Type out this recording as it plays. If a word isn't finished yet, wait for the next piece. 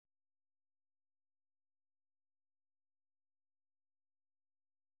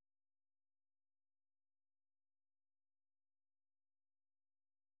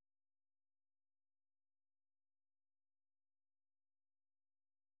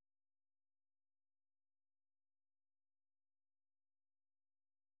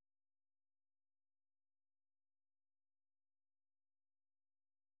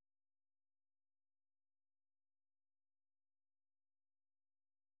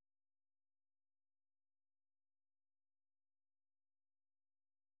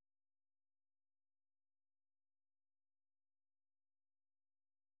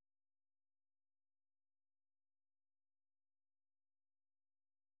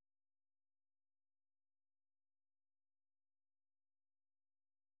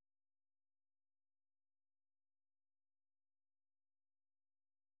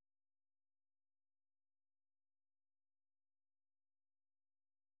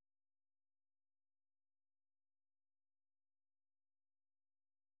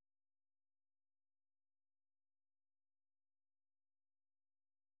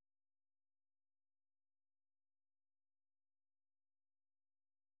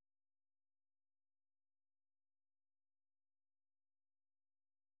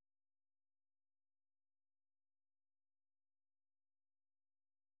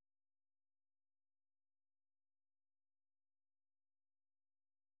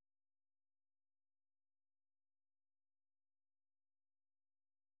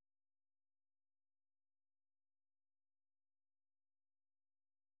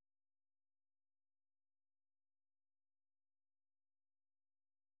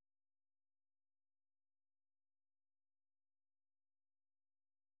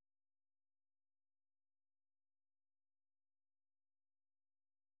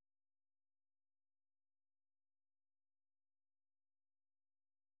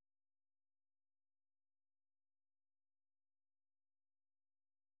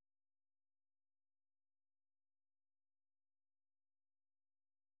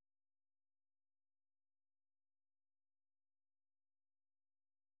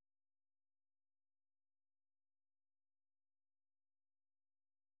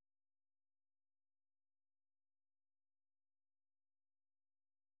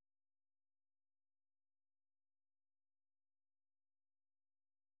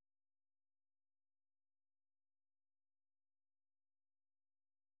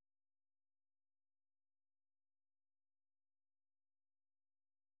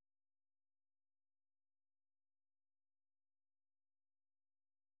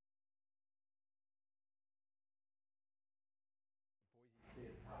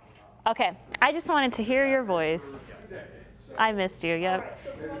Okay, I just wanted to hear your voice. I missed you, yep.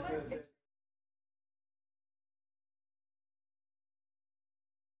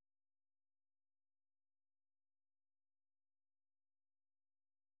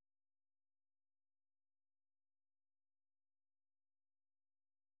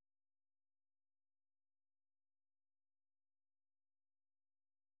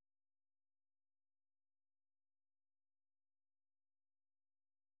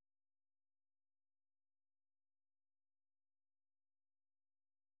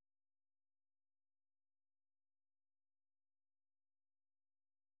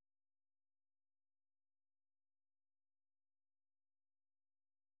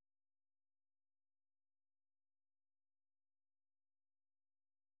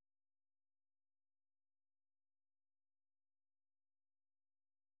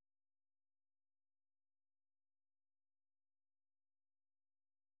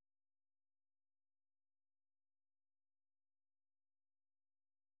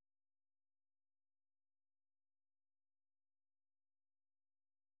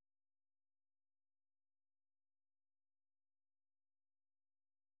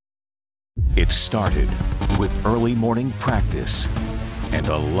 It started with early morning practice and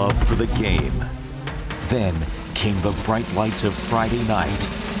a love for the game. Then came the bright lights of Friday night,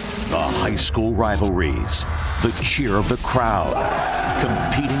 the high school rivalries, the cheer of the crowd,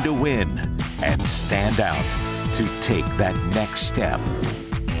 competing to win and stand out to take that next step.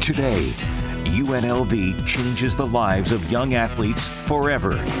 Today, UNLV changes the lives of young athletes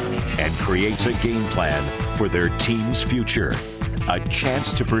forever and creates a game plan for their team's future. A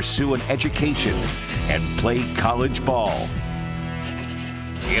chance to pursue an education and play college ball.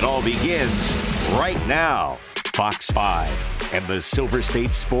 It all begins right now. Fox 5 and the Silver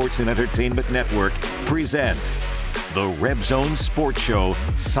State Sports and Entertainment Network present the Red Zone Sports Show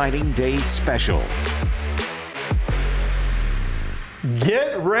Signing Day Special.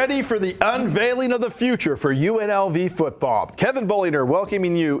 Get ready for the unveiling of the future for UNLV football. Kevin Bollinger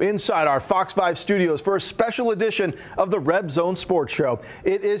welcoming you inside our Fox 5 studios for a special edition of the Red Zone Sports Show.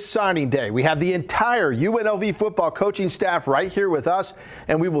 It is signing day. We have the entire UNLV football coaching staff right here with us,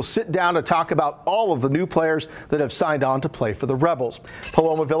 and we will sit down to talk about all of the new players that have signed on to play for the Rebels.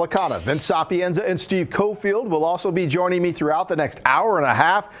 Paloma Villicana, Vince Sapienza, and Steve Cofield will also be joining me throughout the next hour and a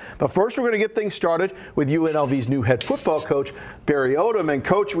half. But first, we're going to get things started with UNLV's new head football coach, Barry Odom. And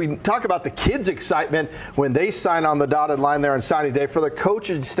Coach, we talk about the kids' excitement when they sign on the dotted line there on signing day. For the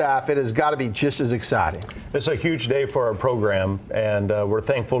coaching staff, it has got to be just as exciting. It's a huge day for our program, and we're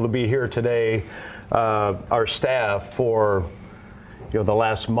thankful to be here today. Our staff for the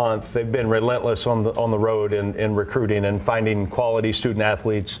last month, they've been relentless on the road in recruiting and finding quality student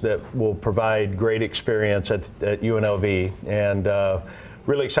athletes that will provide great experience at UNLV. And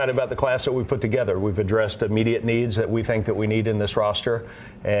really excited about the class that we put together. We've addressed immediate needs that we think that we need in this roster,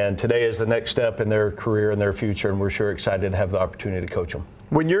 and today is the next step in their career and their future, and we're sure excited to have the opportunity to coach them.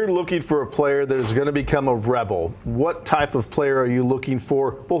 When you're looking for a player that is going to become a Rebel, what type of player are you looking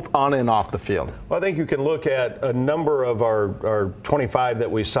for, both on and off the field? Well, I think you can look at a number of our 25 that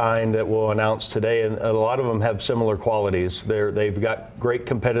we signed that we'll announce today, and a lot of them have similar qualities. They've got great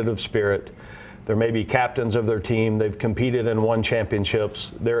competitive spirit. They're maybe captains of their team. They've competed and won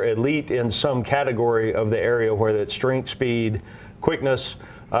championships. They're elite in some category of the area, whether it's strength, speed, quickness,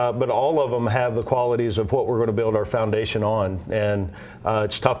 but all of them have the qualities of what we're going to build our foundation on. And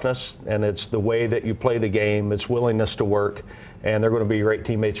it's toughness, and it's the way that you play the game. It's willingness to work, and they're going to be great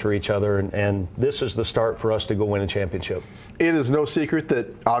teammates for each other. And this is the start for us to go win a championship. It is no secret that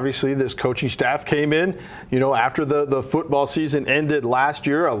obviously this coaching staff came in, after the football season ended last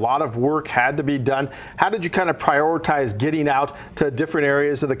year. A lot of work had to be done. How did you kind of prioritize getting out to different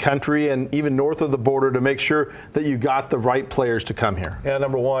areas of the country and even north of the border to make sure that you got the right players to come here? Yeah,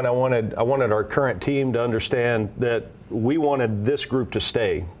 number one, I wanted our current team to understand that we wanted this group to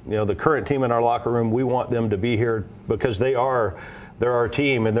stay. The current team in our locker room, we want them to be here because they're our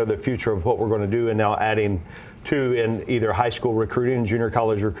team and they're the future of what we're going to do. And now adding to in either high school recruiting, junior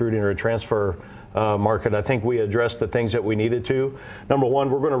college recruiting, or a transfer market, I think we addressed the things that we needed to. Number one,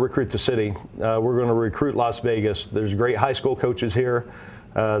 we're going to recruit the city. We're going to recruit Las Vegas. There's great high school coaches here.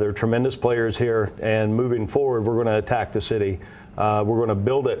 There are tremendous players here. And moving forward, we're going to attack the city. We're going to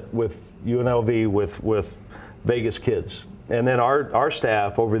build it with UNLV, with Vegas kids. And then our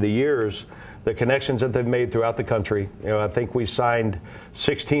staff over the years, the connections that they've made throughout the country. I think we signed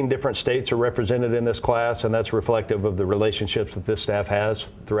 16 different states are represented in this class, and that's reflective of the relationships that this staff has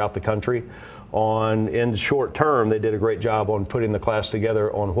throughout the country. In short term, they did a great job on putting the class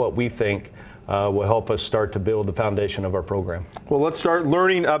together on what we think will help us start to build the foundation of our program. Well, let's start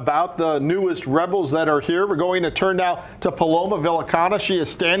learning about the newest Rebels that are here. We're going to turn now to Paloma Villicana. She is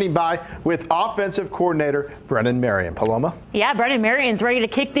standing by with offensive coordinator Brennan Marion. Paloma? Yeah, Brennan Marion's ready to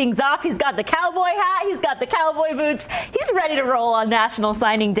kick things off. He's got the cowboy hat. He's got the cowboy boots. He's ready to roll on National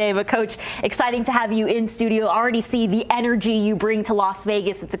Signing Day. But, Coach, exciting to have you in studio. Already see the energy you bring to Las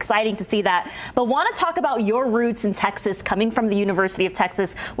Vegas. It's exciting to see that. But want to talk about your roots in Texas, coming from the University of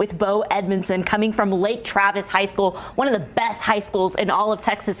Texas with Bo Edmondson, coming from Lake Travis High School, one of the best high schools in all of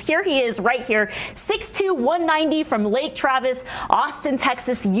Texas. Here he is right here, 6'2", 190 from Lake Travis, Austin,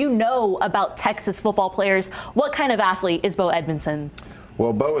 Texas. You know about Texas football players. What kind of athlete is Bo Edmondson?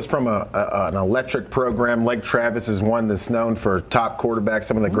 Well, Bo is from an electric program. Lake Travis is one that's known for top quarterbacks.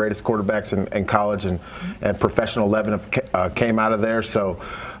 Some of the greatest quarterbacks in college and professional 11 came out of there. So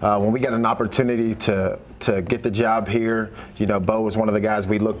when we got an opportunity to get the job here, you know, Bo was one of the guys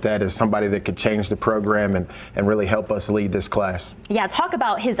we looked at as somebody that could change the program and really help us lead this class. Yeah, talk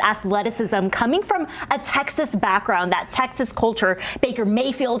about his athleticism coming from a Texas background, that Texas culture. Baker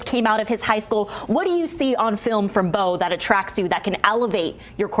Mayfield came out of his high school. What do you see on film from Bo that attracts you, that can elevate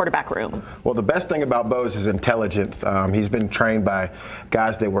your quarterback room? Well, the best thing about Bo is his intelligence. He's been trained by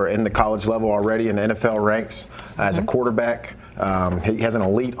guys that were in the college level already in the NFL ranks as a quarterback. He has an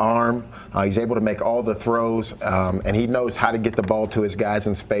elite arm. He's able to make all the throws, and he knows how to get the ball to his guys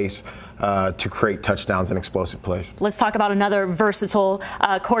in space to create touchdowns and explosive plays. Let's talk about another versatile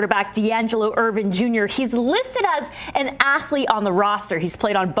quarterback, D'Angelo Irvin Jr. He's listed as an athlete on the roster. He's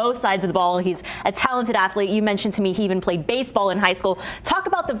played on both sides of the ball. He's a talented athlete. You mentioned to me he even played baseball in high school. Talk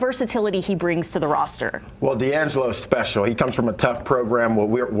about the versatility he brings to the roster. Well, D'Angelo is special. He comes from a tough program. What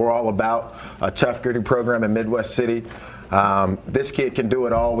we're all about, a tough, gritty program in Midwest City. This kid can do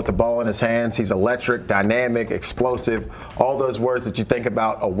it all with the ball in his hands. He's electric, dynamic, explosive, all those words that you think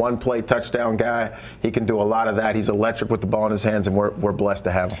about a one-play touchdown guy. He can do a lot of that. He's electric with the ball in his hands, and we're blessed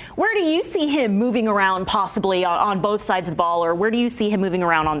to have him. Where do you see him moving around possibly on both sides of the ball, or where do you see him moving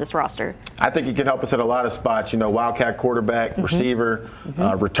around on this roster? I think he can help us at a lot of spots. You know, wildcat quarterback, receiver,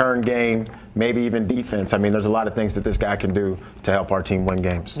 return game, maybe even defense. I mean, there's a lot of things that this guy can do to help our team win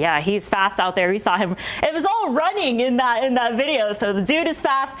games. Yeah, he's fast out there. We saw him. It was all running in that video. So the dude is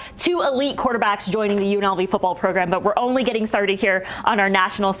fast. Two elite quarterbacks joining the UNLV football program, but we're only getting started here on our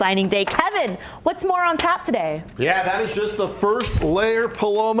National Signing Day. Kevin, what's more on tap today? Yeah, that is just the first layer,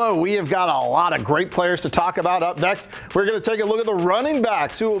 Paloma. We have got a lot of great players to talk about. Up next, we're going to take a look at the running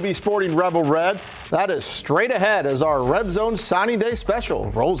backs who will be sporting Rebel Red. That is straight ahead as our Red Zone Signing Day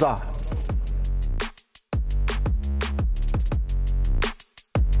special rolls on.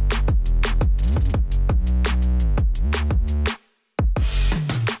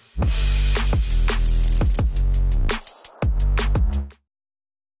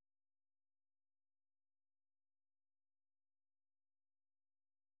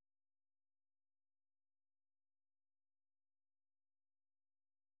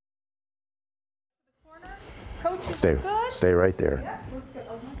 Stay right there. It's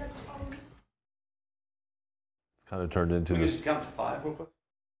kind of turned into Can we this. just count to 5 real quick?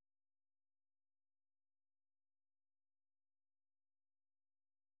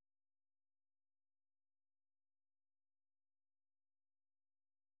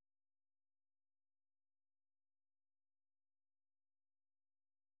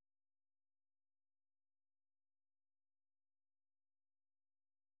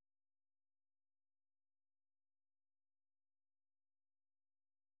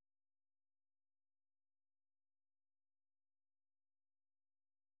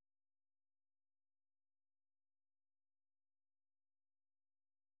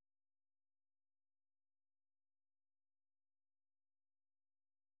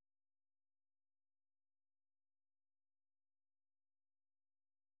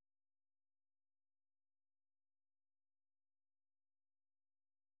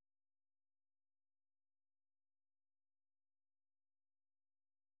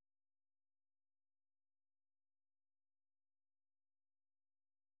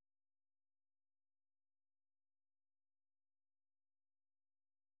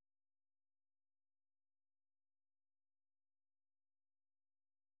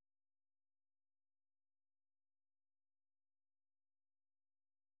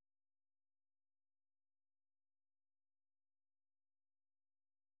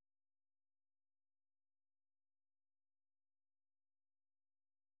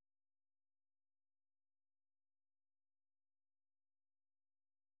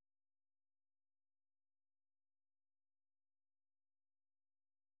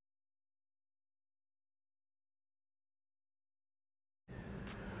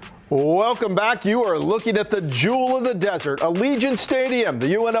 Welcome back. You are looking at the jewel of the desert, Allegiant Stadium.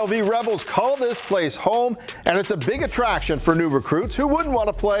 The UNLV Rebels call this place home, and it's a big attraction for new recruits who wouldn't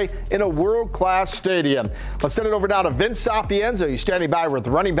want to play in a world-class stadium. Let's send it over now to Vince Sapienza. He's standing by with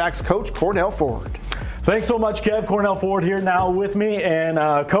running backs coach Cornell Ford. Thanks so much, Kev. Cornell Ford here now with me. And,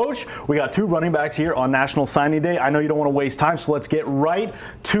 Coach, we got 2 running backs here on National Signing Day. I know you don't want to waste time, so let's get right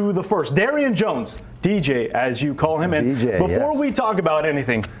to the first. Darian Jones, DJ, as you call him. And DJ, before yes. we talk about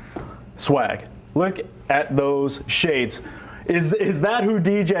anything, swag. Look at those shades. Is that who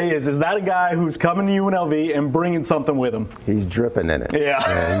DJ is? Is that a guy who's coming to UNLV and bringing something with him? He's dripping in it.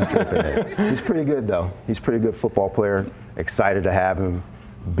 Yeah, he's dripping in it. He's pretty good, though. He's a pretty good football player. Excited to have him.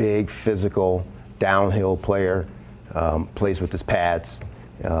 Big, physical, downhill player. Plays with his pads.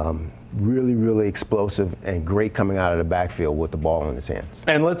 Really, really explosive and great coming out of the backfield with the ball in his hands.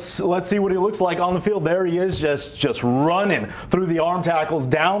 And let's see what he looks like on the field. There he is, just running through the arm tackles,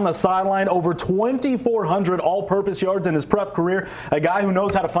 down the sideline, over 2,400 all-purpose yards in his prep career. A guy who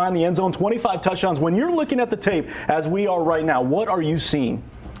knows how to find the end zone, 25 touchdowns. When you're looking at the tape, as we are right now, what are you seeing?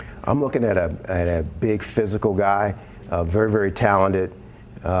 I'm looking at a big physical guy, very, very talented.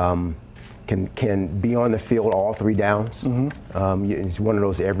 Can be on the field all 3 downs. He's one of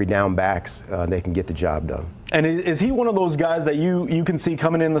those every down backs that can get the job done. And is he one of those guys that you can see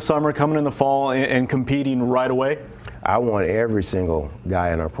coming in the summer, coming in the fall, and competing right away? I want every single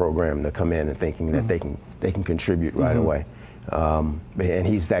guy in our program to come in and thinking that they can contribute right away. And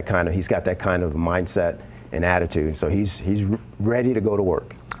he's got that kind of mindset and attitude. So he's ready to go to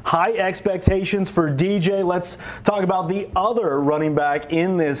work. High expectations for DJ. Let's talk about the other running back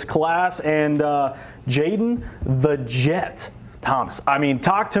in this class, and Jaden the Jet Thomas. I mean,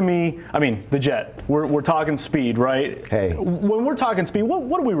 talk to me. I mean, the Jet. We're talking speed, right? Hey. When we're talking speed,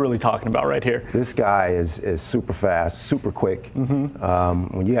 what are we really talking about right here? This guy is super fast, super quick.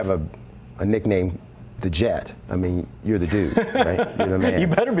 When you have a nickname, the Jet, I mean, you're the dude, right? You're the man. You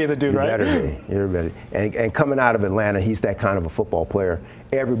better be the dude, right? You better be. You're better. And coming out of Atlanta, he's that kind of a football player.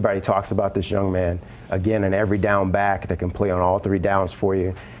 Everybody talks about this young man. Again, an every down back that can play on all 3 downs for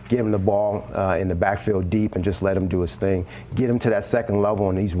you. Give him the ball in the backfield deep and just let him do his thing. Get him to that second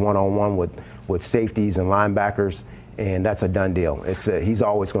level, and he's one-on-one with safeties and linebackers, and that's a done deal. He's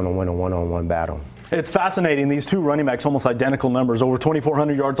always going to win a one-on-one battle. It's fascinating. These 2 running backs, almost identical numbers, over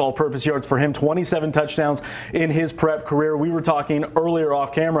 2,400 yards, all-purpose yards for him, 27 touchdowns in his prep career. We were talking earlier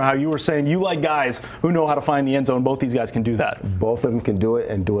off camera how you were saying you like guys who know how to find the end zone. Both these guys can do that. Both of them can do it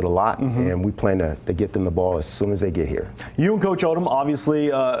and do it a lot, and we plan to get them the ball as soon as they get here. You and Coach Odom obviously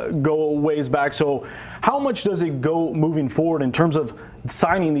go ways back, so how much does it go moving forward in terms of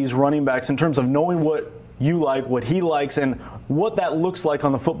signing these running backs, in terms of knowing what you like, what he likes, and what that looks like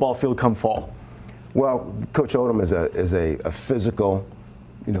on the football field come fall? Well, Coach Odom is a physical,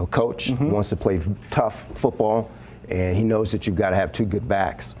 coach. Wants to play tough football, and he knows that you've got to have 2 good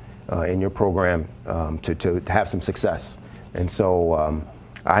backs in your program to have some success. And so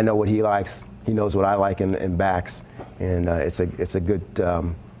I know what he likes. He knows what I like in backs, and it's a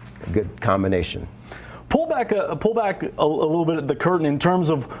good combination. Pull back a little bit at the curtain in terms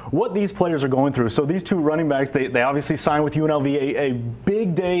of what these players are going through. So these 2 running backs, they obviously signed with UNLV, a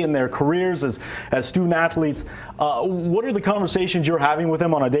big day in their careers as student athletes. What are the conversations you're having with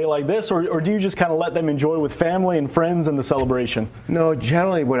them on a day like this, or do you just kind of let them enjoy with family and friends and the celebration? No,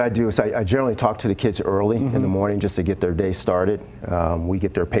 generally what I do is I generally talk to the kids early in the morning just to get their day started. We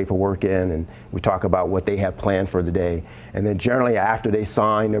get their paperwork in, and we talk about what they have planned for the day. And then generally after they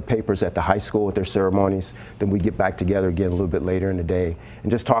sign their papers at the high school at their ceremonies, then we get back together again a little bit later in the day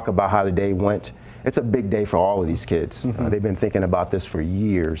and just talk about how the day went. It's a big day for all of these kids. They've been thinking about this for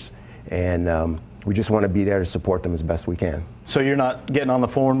years, and we just want to be there to support them as best we can. So you're not getting on the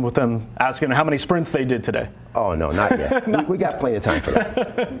phone with them asking how many sprints they did today? Oh, no, not yet. we got plenty of time for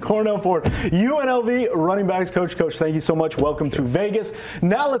that. Cornell Ford, UNLV running backs coach. Coach, thank you so much. Welcome to Vegas.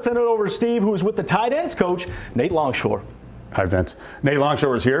 Now let's send it over to Steve, who is with the tight ends coach, Nate Longshore. Hi, Vince. Nate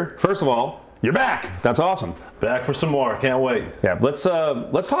Longshore is here. First of all, you're back. That's awesome. Back for some more. Can't wait. Yeah, let's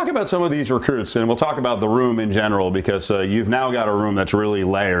talk about some of these recruits, and we'll talk about the room in general because you've now got a room that's really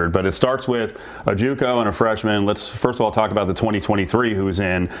layered. But it starts with a JUCO and a freshman. Let's first of all talk about the 2023 who's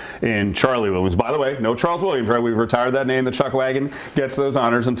in Charlie Williams. By the way, no Charles Williams, right? We've retired that name. The Chuck Wagon gets those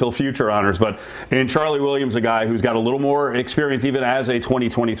honors until future honors. But in Charlie Williams, a guy who's got a little more experience even as a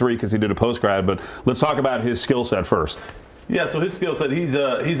 2023 because he did a post-grad. But let's talk about his skill set first. Yeah, so his skill set, he's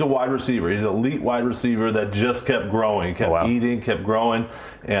a wide receiver. He's an elite wide receiver that just kept growing, kept eating, kept growing.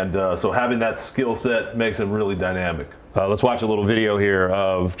 And so having that skill set makes him really dynamic. Let's watch a little video here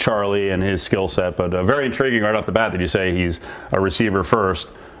of Charlie and his skill set, but very intriguing right off the bat that you say he's a receiver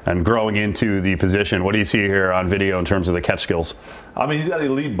first. and growing into the position. What do you see here on video in terms of the catch skills? I mean, he's got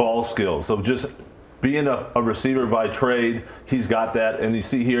elite ball skills. So just being a receiver by trade, he's got that. And you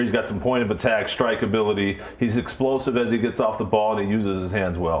see here, he's got some point of attack, strike ability. He's explosive as he gets off the ball, and he uses his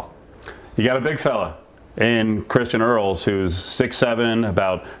hands well. You got a big fella in Christian Earls, who's 6'7",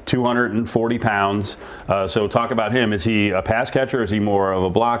 about 240 pounds. So talk about him. Is he a pass catcher? Is he more of a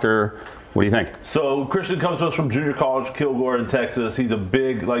blocker? What do you think? So Christian comes to us from junior college, Kilgore in Texas. He's a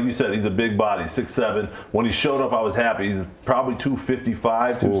big, like you said, he's a big body, 6'7". When he showed up, I was happy. He's probably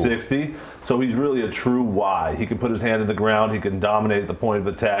 255, 260. Ooh. So he's really a true Y. He can put his hand in the ground. He can dominate the point of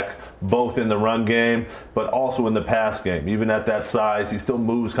attack, both in the run game, but also in the pass game. Even at that size, he still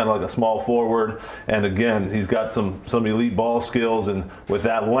moves kind of like a small forward. And again, he's got some elite ball skills, and with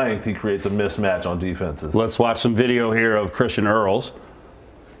that length, he creates a mismatch on defenses. Let's watch some video here of Christian Earls.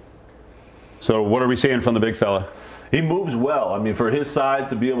 So what are we seeing from the big fella? He moves well. I mean, for his size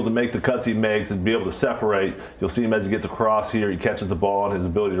to be able to make the cuts he makes and be able to separate, you'll see him as he gets across here. He catches the ball, and his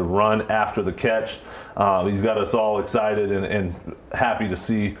ability to run after the catch. He's got us all excited and happy to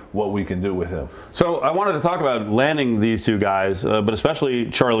see what we can do with him. So I wanted to talk about landing these two guys, but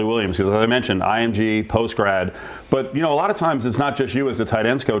especially Charlie Williams, because as I mentioned, IMG, post-grad. But, you know, a lot of times it's not just you as the tight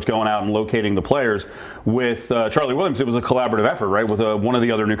ends coach going out and locating the players. With Charlie Williams, it was a collaborative effort, right, with one of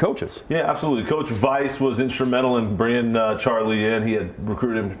the other new coaches. Yeah, absolutely. Coach Weiss was instrumental in bringing Charlie in. He had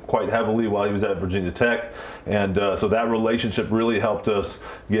recruited him quite heavily while he was at Virginia Tech. And so that relationship really helped us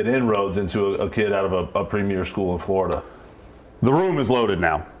get inroads into a kid out of a premier school in Florida. The room is loaded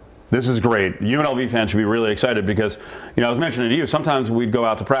now. This is great. UNLV fans should be really excited because, you know, I was mentioning to you, sometimes we'd go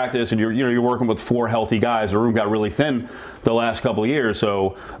out to practice and you're working with 4 healthy guys. The room got really thin the last couple of years.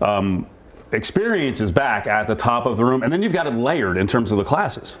 So experience is back at the top of the room, and then you've got it layered in terms of the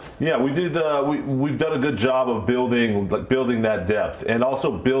classes. Yeah, we did. We've done a good job of building that depth and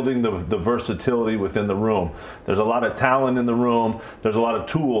also building the versatility within the room. There's a lot of talent in the room. There's a lot of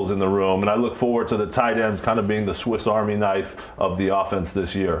tools in the room, and I look forward to the tight ends kind of being the Swiss Army knife of the offense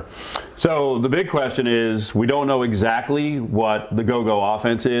this year. So the big question is, we don't know exactly what the go-go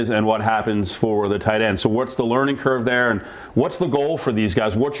offense is and what happens for the tight end. So what's the learning curve there, and what's the goal for these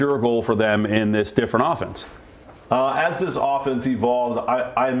guys? What's your goal for them in this different offense? As this offense evolves,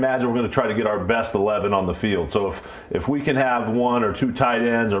 I imagine we're going to try to get our best 11 on the field. So if we can have 1 or 2 tight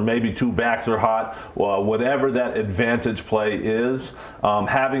ends or maybe 2 backs are hot, well, whatever that advantage play is,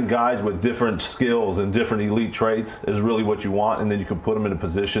 having guys with different skills and different elite traits is really what you want, and then you can put them in a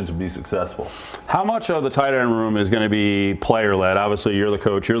position to be successful. How much of the tight end room is going to be player-led? Obviously, you're the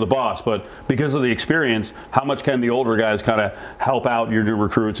coach, you're the boss, but because of the experience, how much can the older guys kind of help out your new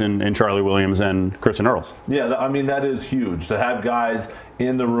recruits in Charlie Williams and Christian Earls? Yeah, I mean, that is huge to have guys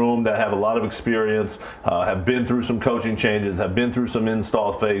in the room that have a lot of experience, have been through some coaching changes, have been through some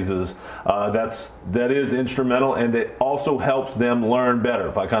install phases. That is instrumental, and it also helps them learn better.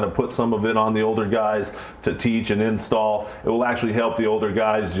 If I kind of put some of it on the older guys to teach and install, it will actually help the older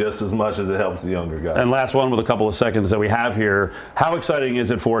guys just as much as it helps the younger guys. And last one with a couple of seconds that we have here, how exciting is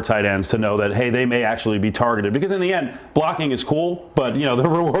it for tight ends to know that, hey, they may actually be targeted? Because in the end, blocking is cool, but you know the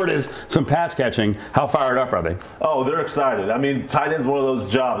reward is some pass catching. How fired up are they? Oh, they're excited. I mean, tight end's one of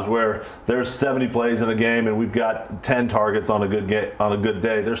those jobs where there's 70 plays in a game and we've got 10 targets on a good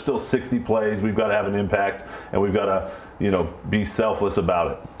day. There's still 60 plays. We've got to have an impact, and we've got to, you know, be selfless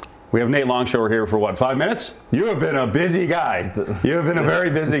about it. We have Nate Longshore here for what, 5 minutes? You have been a busy guy. You have been a very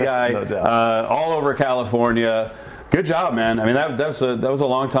busy guy. No doubt. All over California. Good job, man. I mean, that was a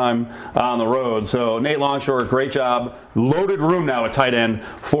long time on the road. So Nate Longshore, great job. Loaded room now at tight end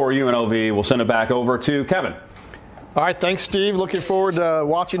for UNLV. We'll send it back over to Kevin. All right, thanks, Steve. Looking forward to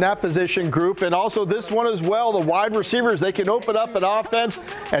watching that position group. And also this one as well, the wide receivers, they can open up an offense,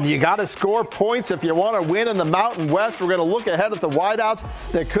 and you got to score points if you want to win in the Mountain West. We're going to look ahead at the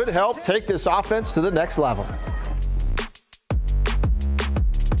wideouts that could help take this offense to the next level.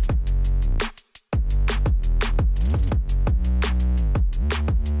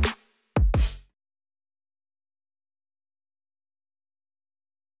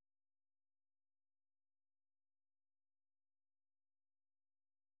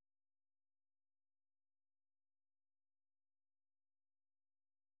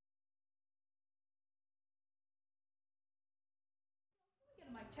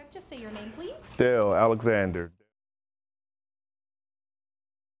 Just say your name, please. Dale Alexander.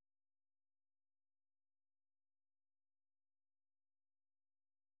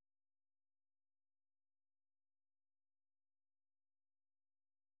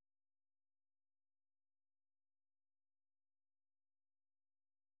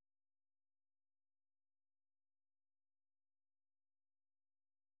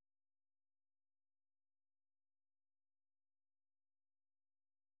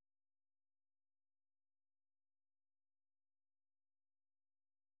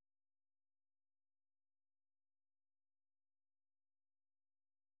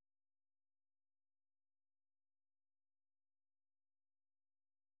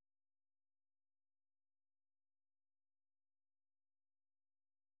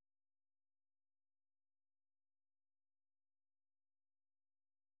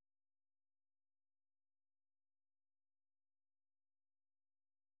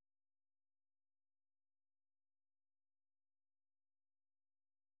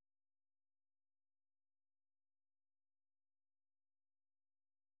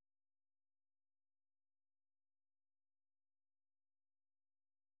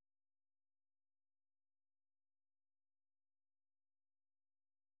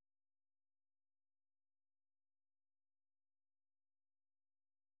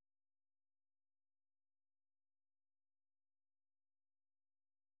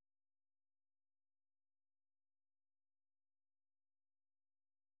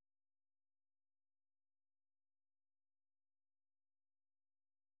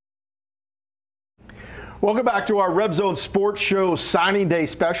 Welcome back to our Red Zone Sports Show Signing Day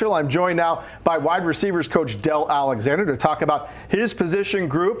special. I'm joined now by wide receivers coach Del Alexander to talk about his position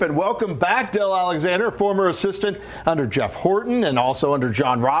group. And welcome back, Del Alexander, former assistant under Jeff Horton and also under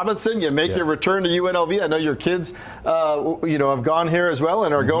John Robinson. You make your return to UNLV. I know your kids, have gone here as well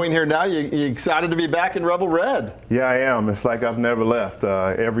and are going here now. You excited to be back in Rebel Red? Yeah, I am. It's like I've never left.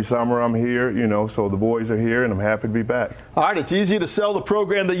 Every summer I'm here, so the boys are here and I'm happy to be back. All right, it's easy to sell the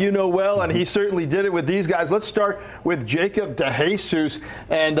program that you know well, and he certainly did it with these guys. Let's start with Jacob DeJesus,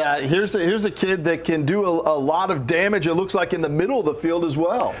 and here's a kid that can do a lot of damage, it looks like, in the middle of the field as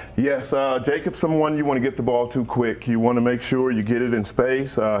well. Yes, Jacob's someone you want to get the ball to quick. You want to make sure you get it in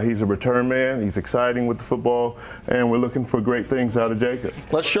space. He's a return man. He's exciting with the football, and we're looking for great things out of Jacob.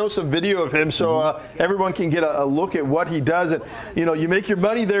 Let's show some video of him so everyone can get a look at what he does. And you make your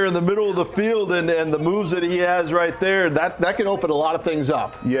money there in the middle of the field, and the moves that he has right there, that can open a lot of things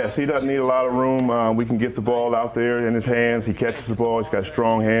up. Yes, he doesn't need a lot of room. We can get the ball out there in his hands. He catches the ball. He's got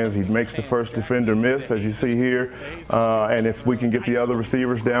strong hands. He makes the first defender miss, as you see here. And if we can get the other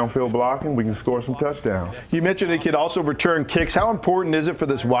receivers downfield blocking, we can score some touchdowns. You mentioned he could also return kicks. How important is it for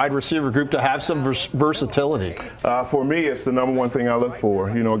this wide receiver group to have some versatility? For me, it's the number one thing I look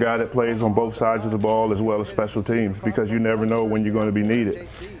for. A guy that plays on both sides of the ball as well as special teams, because you never know when you're going to be needed.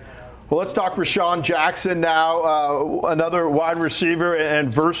 Well, let's talk Rashawn Jackson now, another wide receiver and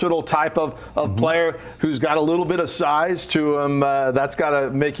versatile type of player who's got a little bit of size to him. That's got to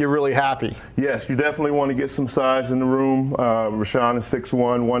make you really happy. Yes, you definitely want to get some size in the room. Rashawn is 6'1",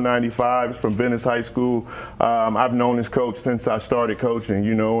 195. He's from Venice High School. I've known his coach since I started coaching,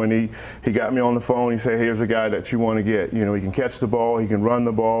 and he got me on the phone. He said, here's a guy that you want to get. He can catch the ball, he can run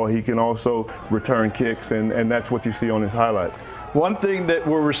the ball, he can also return kicks, and that's what you see on his highlight. One thing that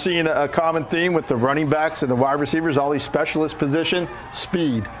we're seeing a common theme with the running backs and the wide receivers, all these specialist position,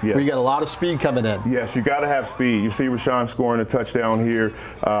 speed. Yes. We got a lot of speed coming in. Yes, you got to have speed. You see Rashawn scoring a touchdown here.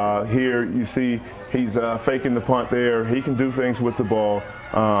 Here you see he's faking the punt there. He can do things with the ball.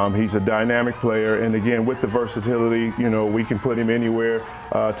 He's a dynamic player, and again, with the versatility, we can put him anywhere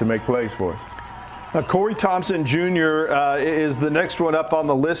to make plays for us. Corey Thompson Jr. Is the next one up on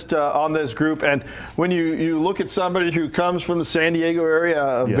the list on this group. And when you look at somebody who comes from the San Diego area,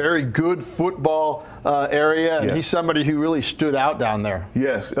 a very good football area, and he's somebody who really stood out down there.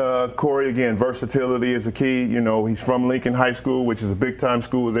 Yes, Corey, again, versatility is a key. He's from Lincoln High School, which is a big-time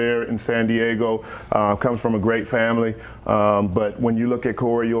school there in San Diego. Comes from a great family. But when you look at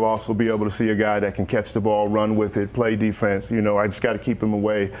Corey, you'll also be able to see a guy that can catch the ball, run with it, play defense. I just got to keep him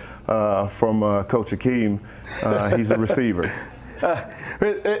away from Coach Akeem. He's a receiver.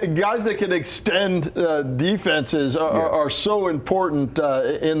 Guys that can extend defenses are so important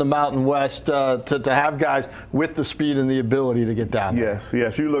in the Mountain West to have guys with the speed and the ability to get down there.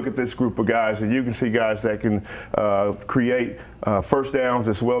 Yes. You look at this group of guys, and you can see guys that can create first downs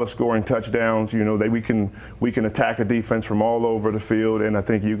as well as scoring touchdowns. We can attack a defense from all over the field, and I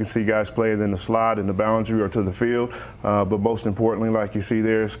think you can see guys playing in the slot, in the boundary, or to the field. But most importantly, like you see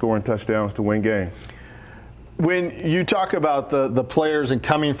there, scoring touchdowns to win games. When you talk about the players and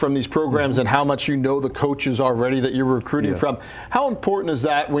coming from these programs and how much the coaches already that you're recruiting from, how important is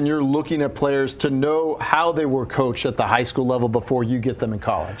that when you're looking at players to know how they were coached at the high school level before you get them in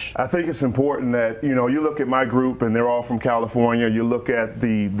college? I think it's important that, you look at my group and they're all from California. You look at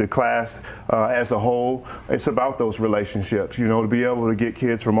the class as a whole. It's about those relationships, to be able to get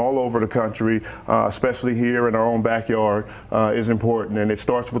kids from all over the country, especially here in our own backyard, is important. And it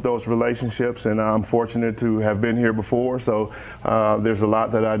starts with those relationships, and I'm fortunate to have been here before, so there's a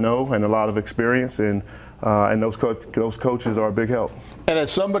lot that I know and a lot of experience, and those coaches are a big help. And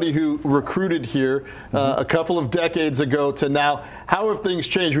as somebody who recruited here a couple of decades ago to now, how have things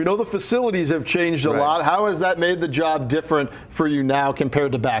changed? We know the facilities have changed a lot. How has that made the job different for you now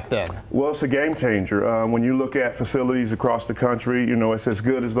compared to back then? Well, it's a game changer. When you look at facilities across the country, it's as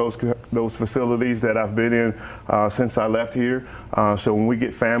good as those facilities that I've been in since I left here. So when we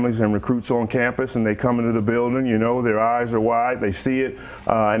get families and recruits on campus and they come into the building, their eyes are wide, they see it,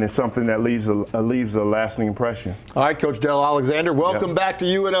 and it's something that leaves a lasting impression. All right, Coach Del Alexander, welcome back to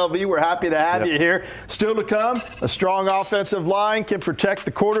UNLV. We're happy to have you here. Still to come, a strong offensive line can protect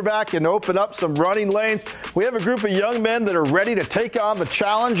the quarterback and open up some running lanes. We have a group of young men that are ready to take on the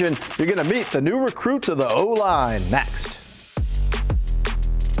challenge, and you're going to meet the new recruits of the O-line next.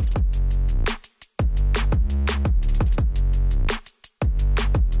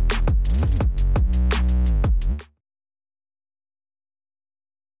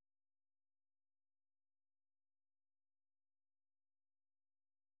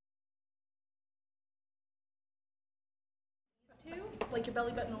 Like your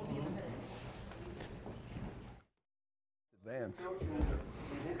belly button will be in the middle. Vance.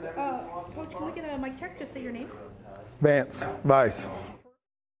 Coach, can we get a mic check? Just say your name. Vance. Vice.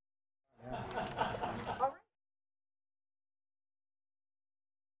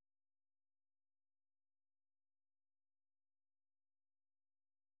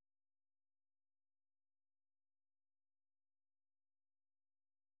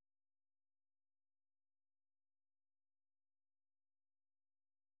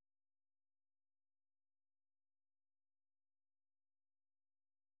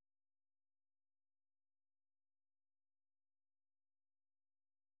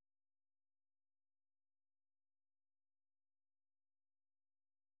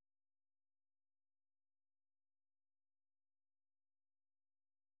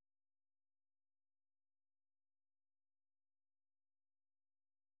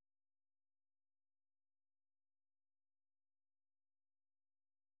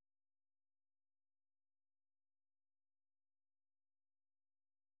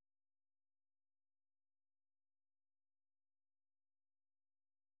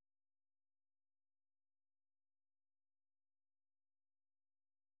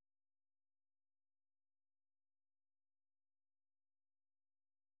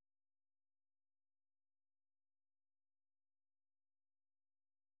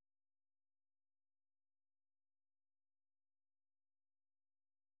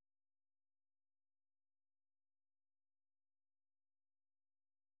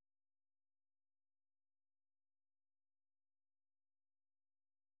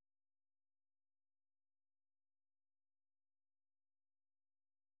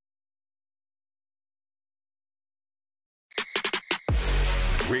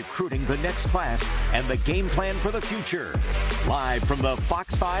 Recruiting the next class and the game plan for the future. Live from the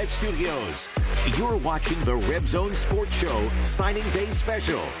Fox 5 studios, you're watching the Red Zone Sports Show Signing Day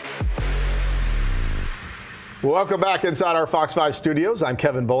Special. Welcome back inside our Fox 5 studios. I'm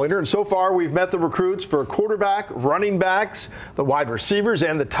Kevin Bollinger, and so far we've met the recruits for quarterback, running backs, the wide receivers,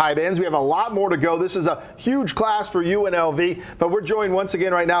 and the tight ends. We have a lot more to go. This is a huge class for UNLV, but we're joined once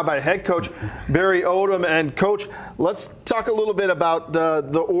again right now by head coach Barry Odom. And coach, let's talk a little bit about the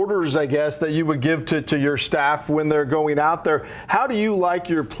orders, I guess, that you would give to your staff when they're going out there. How do you like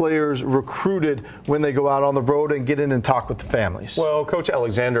your players recruited when they go out on the road and get in and talk with the families? Well, Coach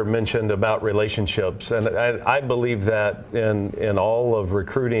Alexander mentioned about relationships, and I believe that in all of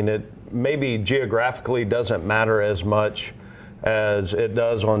recruiting, it maybe geographically doesn't matter as much as it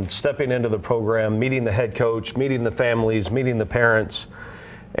does on stepping into the program, meeting the head coach, meeting the families, meeting the parents,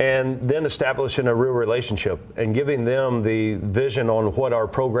 and then establishing a real relationship and giving them the vision on what our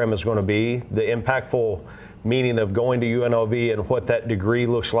program is going to be, the impactful meaning of going to UNLV and what that degree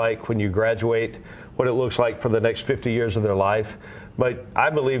looks like when you graduate, what it looks like for the next 50 years of their life. But I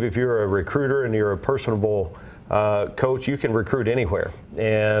believe if you're a recruiter and you're a personable coach, you can recruit anywhere.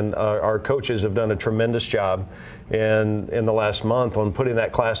 And our coaches have done a tremendous job in the last month on putting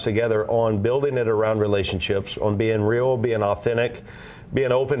that class together, on building it around relationships, on being real, being authentic,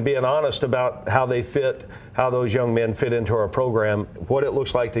 being open, being honest about how they fit, how those young men fit into our program, what it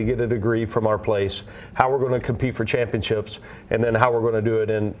looks like to get a degree from our place, how we're going to compete for championships, and then how we're going to do it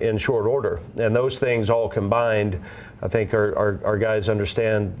in short order. And those things all combined, I think our guys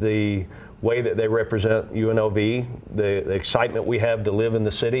understand the way that they represent UNLV, the excitement we have to live in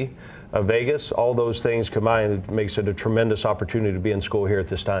the city of Vegas. All those things combined makes it a tremendous opportunity to be in school here at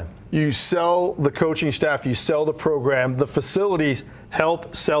this time. You sell the coaching staff, you sell the program, the facilities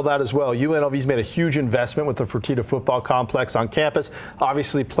help sell that as well. UNLV's made a huge investment with the Fertitta football complex on campus,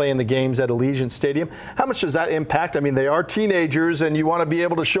 obviously playing the games at Allegiant Stadium. How much does that impact? I mean, they are teenagers and you want to be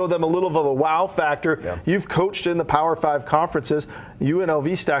able to show them a little of a wow factor. Yeah. You've coached in the Power 5 conferences.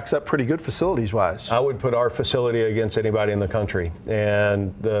 UNLV stacks up pretty good facilities-wise. I would put our facility against anybody in the country.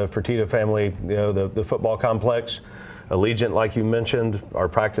 And the Fertitta family, you know, the football complex, Allegiant, like you mentioned, our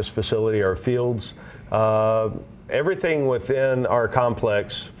practice facility, our fields, everything within our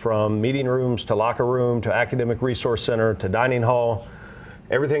complex, from meeting rooms to locker room to academic resource center to dining hall,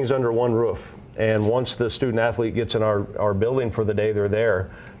 everything's under one roof. And once the student athlete gets in our building for the day they're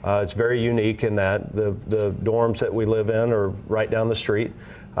there, it's very unique in that the dorms that we live in are right down the street.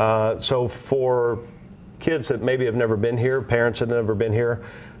 So for kids that maybe have never been here, parents that have never been here,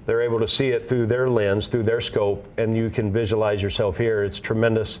 they're able to see it through their lens, through their scope, and you can visualize yourself here. It's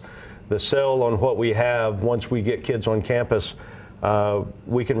tremendous. The sell on what we have, once we get kids on campus,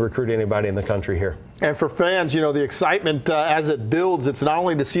 we can recruit anybody in the country here. And for fans, you know, the excitement as it builds, it's not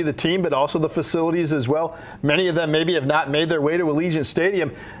only to see the team, but also the facilities as well. Many of them maybe have not made their way to Allegiant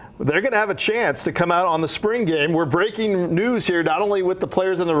Stadium. they're going to have a chance to come out on the spring game. We're breaking news here, not only with the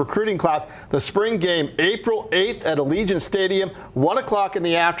players in the recruiting class. The spring game, April 8th at Allegiant Stadium, 1 o'clock in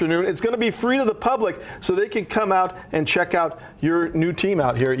the afternoon. It's going to be free to the public, so they can come out and check out your new team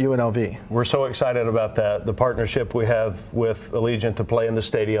out here at UNLV. We're so excited about that, the partnership we have with Allegiant to play in the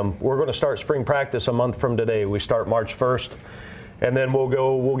stadium. We're going to start spring practice a month from today. We start March 1st. And then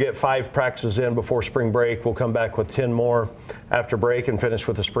we'll get 5 practices in before spring break. We'll come back with 10 more after break and finish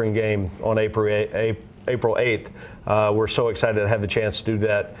with the spring game on April 8th. We're so excited to have the chance to do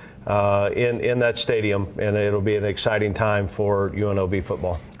that in that stadium, and it'll be an exciting time for UNLV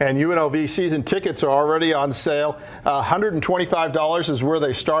football. And UNLV season tickets are already on sale. $125 is where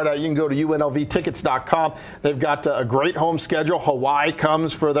they start at. You can go to unlvtickets.com. They've got a great home schedule. Hawaii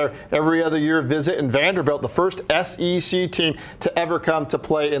comes for their every other year visit, and Vanderbilt, the first SEC team to ever come to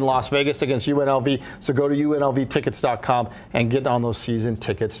play in Las Vegas against UNLV. So go to unlvtickets.com and get on those season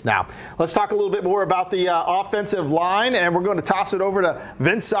tickets now. Let's talk a little bit more about the offensive line, and we're going to toss it over to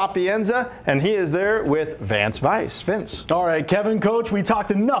Vince Sapienza, and he is there with Vance Weiss. Vince. All right, Kevin, Coach, we talked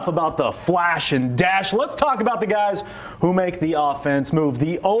enough about the flash and dash. Let's talk about the guys who make the offense move.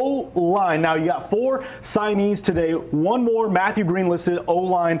 The O-line. Now, you got 4 signees today. One more, Matthew Green listed,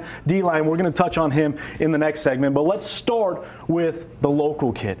 O-line, D-line. We're going to touch on him in the next segment. But let's start with the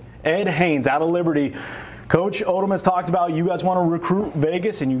local kid, Ed Haynes out of Liberty. Coach Odom has talked about you guys want to recruit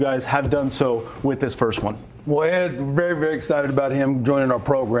Vegas, and you guys have done so with this first one. Well, Ed's very, very excited about him joining our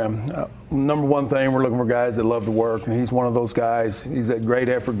program. Number one thing, we're looking for guys that love to work, and he's one of those guys. He's a great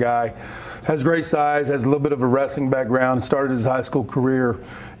effort guy, has great size, has a little bit of a wrestling background, started his high school career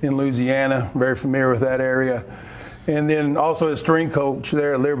in Louisiana, very familiar with that area. And then also his strength coach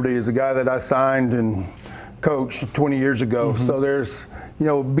there at Liberty is a guy that I signed and coached 20 years ago. Mm-hmm. So there's,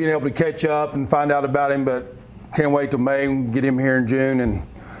 being able to catch up and find out about him, but can't wait till May and get him here in June,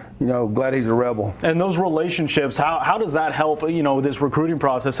 and glad he's a Rebel. And those relationships, how does that help, this recruiting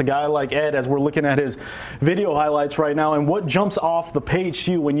process? A guy like Ed, as we're looking at his video highlights right now, and what jumps off the page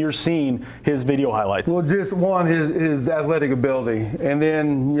to you when you're seeing his video highlights? Well, just one, his athletic ability, and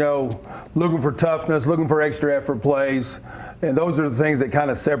then, looking for toughness, looking for extra effort plays, and those are the things that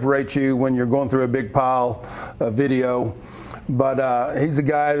kind of separate you when you're going through a big pile of video. But he's a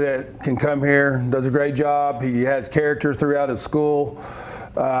guy that can come here, does a great job. He has character throughout his school.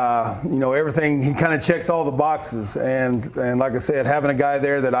 Everything, he kind of checks all the boxes. And like I said, having a guy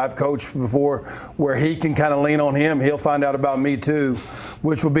there that I've coached before where he can kind of lean on him, he'll find out about me too,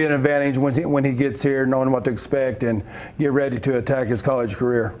 which will be an advantage when he gets here, knowing what to expect and get ready to attack his college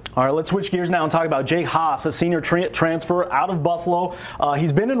career. All right, let's switch gears now and talk about Jake Haas, a senior transfer out of Buffalo.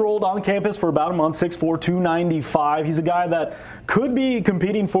 He's been enrolled on campus for about a month, 6'4", 295. He's a guy that could be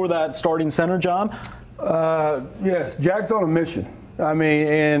competing for that starting center job. Yes, Jack's on a mission.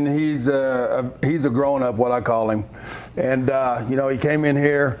 And he's a grown-up, what I call him. And, he came in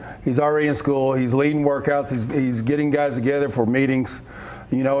here. He's already in school. He's leading workouts. He's getting guys together for meetings.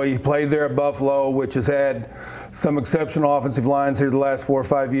 He played there at Buffalo, which has had some exceptional offensive lines here the last 4 or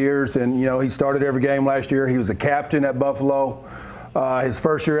 5 years. And, he started every game last year. He was a captain at Buffalo. His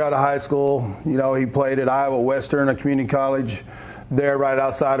first year out of high school, he played at Iowa Western, a community college there right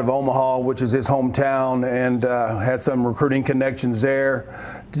outside of Omaha, which is his hometown, and had some recruiting connections there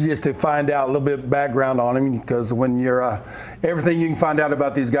just to find out a little bit of background on him, because when you're everything you can find out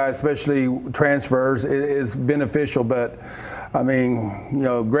about these guys, especially transfers, is beneficial. But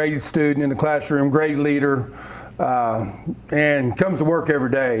great student in the classroom, great leader, and comes to work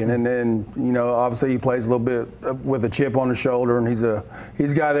every day. And then obviously he plays a little bit with a chip on his shoulder, and he's a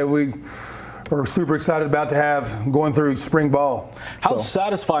guy that we are super excited about to have going through spring ball. How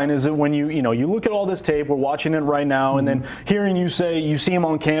satisfying is it when you look at all this tape, we're watching it right now, and then hearing you say you see him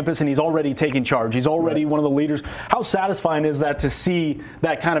on campus and he's already taking charge, he's already one of the leaders. How satisfying is that to see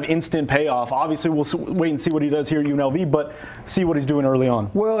that kind of instant payoff? Obviously, we'll wait and see what he does here at UNLV, but see what he's doing early on.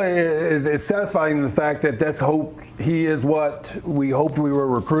 Well, it's satisfying in the fact that that's hope. He is what we hoped we were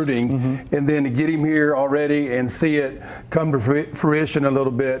recruiting, and then to get him here already and see it come to fruition a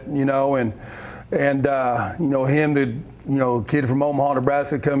little bit, and him to kid from Omaha,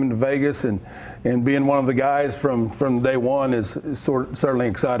 Nebraska, coming to Vegas and being one of the guys from day one is certainly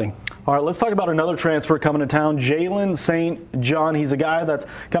exciting. All right, let's talk about another transfer coming to town, Jalen St. John. He's a guy that's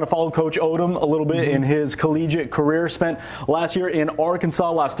kind of followed Coach Odom a little bit in his collegiate career. Spent last year in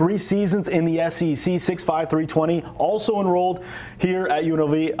Arkansas, last 3 seasons in the SEC, 6'5", 320. Also enrolled here at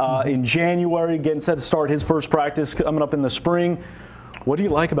UNLV in January, getting set to start his first practice coming up in the spring. What do you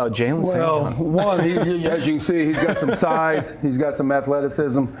like about Jalen St. Well, John? one, as you can see, he's got some size. He's got some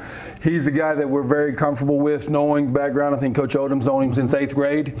athleticism. He's a guy that we're very comfortable with, knowing background. I think Coach Odom's known him since 8th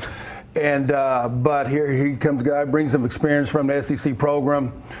grade. And but here he comes, a guy brings some experience from the SEC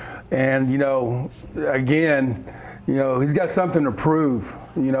program. And, you know, again, you know, he's got something to prove.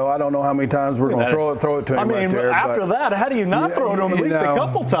 You know, I don't know how many times we're going to throw it to him. I mean, right there, after that, how do you not throw it to him at least a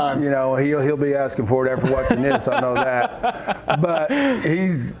couple times? You know, he'll be asking for it after watching this. I know that. But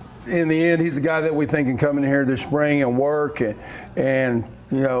he's, in the end, he's a guy that we think can come in here this spring and work and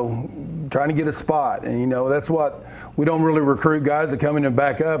you know, trying to get a spot. And, you know, that's what we don't really recruit guys that come in and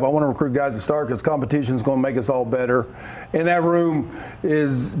back up. I want to recruit guys to start because competition is going to make us all better. And that room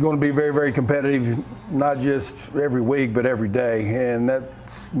is going to be very, very competitive, not just every week, but every day. And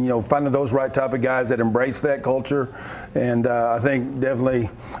that's, you know, finding those right type of guys that embrace that culture. And I think definitely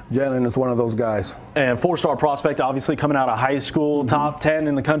Jalen is one of those guys. And 4-star prospect, obviously coming out of high school, top 10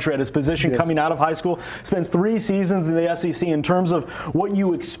 in the country at his position, coming out of high school, spends 3 seasons in the SEC. In terms of what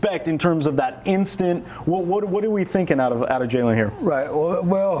you expect in terms of that instant, what are we thinking out of Jalen here? Right.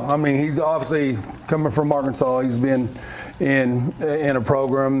 Well, I mean, he's obviously coming from Arkansas. He's been in a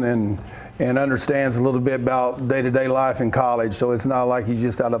program and understands a little bit about day-to-day life in college. So it's not like he's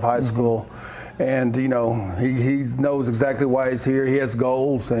just out of high school. And, you know, he knows exactly why he's here. He has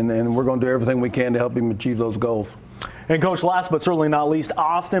goals, and we're going to do everything we can to help him achieve those goals. And, Coach, last but certainly not least,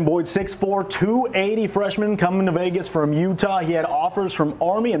 Austin Boyd, 6'4", 280 freshman coming to Vegas from Utah. He had offers from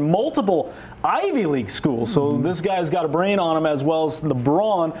Army and multiple Ivy League schools. So this guy's got a brain on him, as well as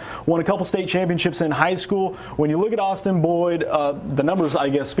LeBron. Won a couple state championships in high school. When you look at Austin Boyd, the numbers, I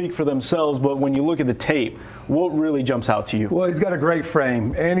guess, speak for themselves. But when you look at the tape, what really jumps out to you? Well, he's got a great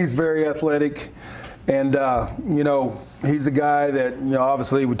frame, and he's very athletic. And, you know, he's a guy that, you know,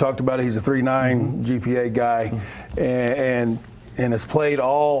 obviously we talked about it. He's a 3.9 GPA guy and has played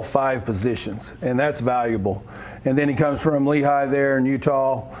all 5 positions, and that's valuable. And then he comes from Lehigh there in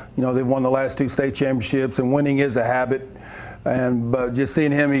Utah. You know, they've won the last 2 state championships, and winning is a habit. But just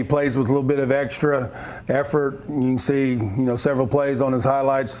seeing him, he plays with a little bit of extra effort. You can see, you know, several plays on his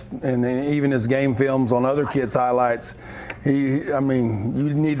highlights, and then even his game films on other kids' highlights. I mean,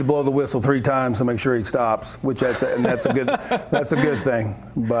 you need to blow the whistle 3 times to make sure he stops, that's a good thing.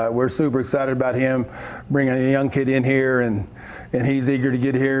 But we're super excited about him bringing a young kid in here, and he's eager to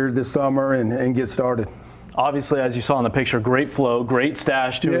get here this summer and get started. Obviously, as you saw in the picture, great flow, great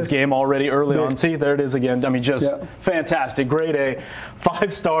stash to his game already early on. See, there it is again. I mean, just fantastic. Grade A,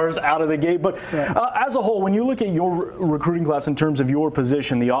 5 stars out of the gate. But as a whole, when you look at your recruiting class in terms of your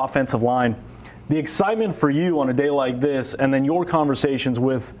position, the offensive line, the excitement for you on a day like this, and then your conversations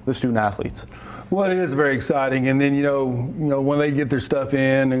with the student athletes. Well, it is very exciting, and then you know when they get their stuff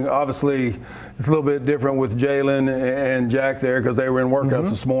in, and obviously it's a little bit different with Jalen and Jack there because they were in workouts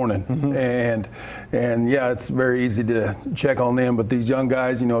this morning, and yeah, it's very easy to check on them. But these young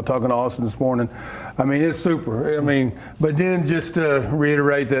guys, you know, talking to Austin this morning, I mean, it's super. I mean, but then just to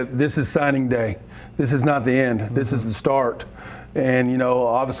reiterate that this is signing day. This is not the end. This is the start, and you know,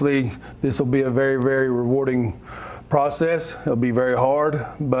 obviously this will be a very, very rewarding process. It'll be very hard,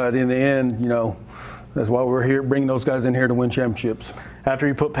 but in the end, you know, that's why we're here, bringing those guys in here to win championships. After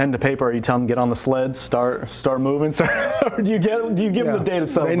you put pen to paper, are you telling them to get on the sleds, start moving, or do you give them the day to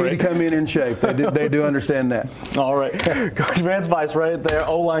celebrate? They need to come in shape. They do understand that. All right, Coach Vance Vice, right there,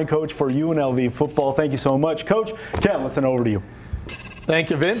 O-line coach for UNLV football. Thank you so much, Coach. Ken, listen over to you.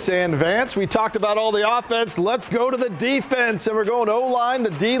 Thank you, Vince and Vance. We talked about all the offense. Let's go to the defense, and we're going O-line to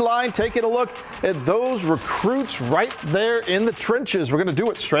D-line, taking a look at those recruits right there in the trenches. We're going to do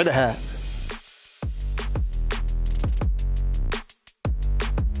it straight ahead.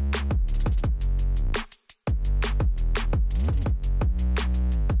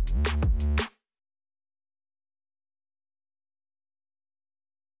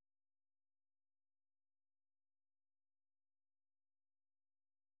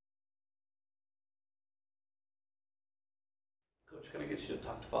 Coach, can I get you to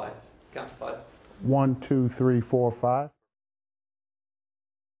talk to 5? Count to 5. 1, 2, 3, 4, 5.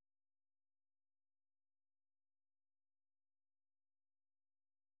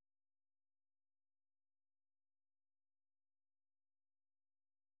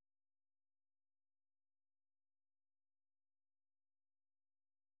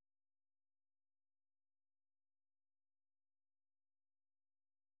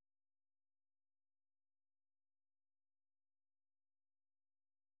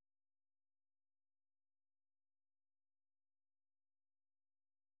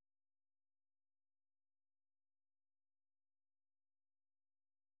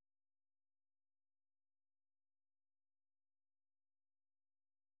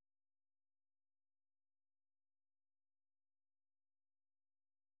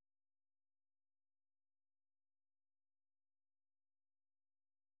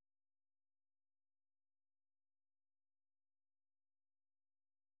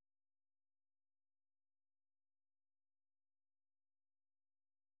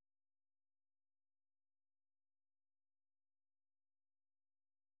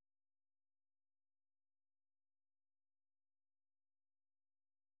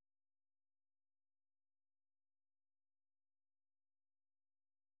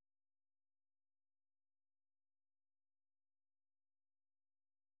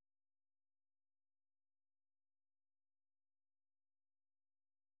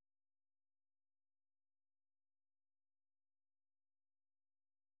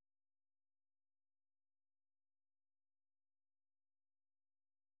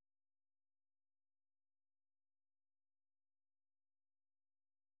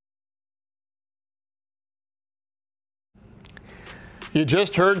 You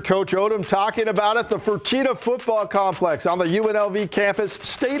just heard Coach Odom talking about it. The Fertitta Football Complex on the UNLV campus,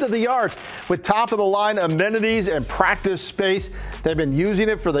 state of the art with top of the line amenities and practice space. They've been using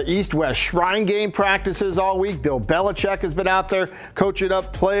it for the East-West Shrine Game practices all week. Bill Belichick has been out there coaching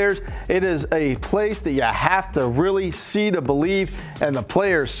up players. It is a place that you have to really see to believe, and the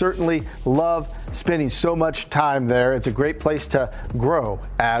players certainly love spending so much time there. It's a great place to grow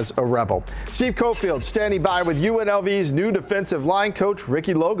as a Rebel. Steve Cofield standing by with UNLV's new defensive line coach,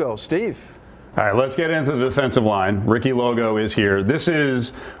 Ricky Logo. Steve. All right, let's get into the defensive line. Ricky Logo is here. This is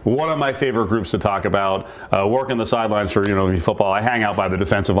one of my favorite groups to talk about. Working the sidelines for UNLV football, I hang out by the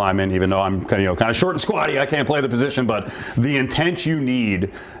defensive linemen, even though I'm kind of short and squatty. I can't play the position, but the intent you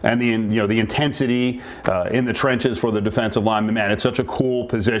need and the intensity in the trenches for the defensive lineman, man, it's such a cool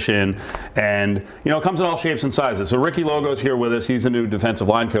position, and it comes in all shapes and sizes. So Ricky Logo's here with us. He's the new defensive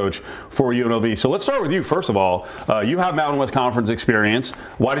line coach for UNLV. So let's start with you. First of all, you have Mountain West Conference experience.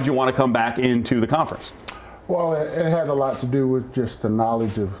 Why did you want to come back into the conference? Well, it had a lot to do with just the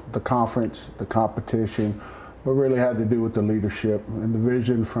knowledge of the conference, the competition, but really had to do with the leadership and the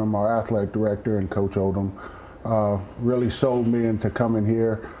vision from our athletic director and Coach Odom. Really sold me into coming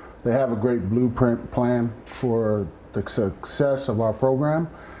here. They have a great blueprint plan for the success of our program,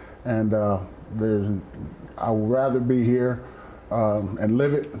 and I would rather be here and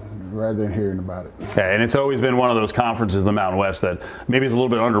live it rather than hearing about it. Okay, and it's always been one of those conferences in the Mountain West that maybe is a little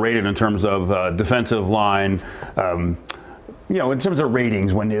bit underrated in terms of defensive line, in terms of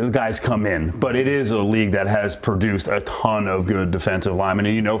ratings when the guys come in. But it is a league that has produced a ton of good defensive linemen.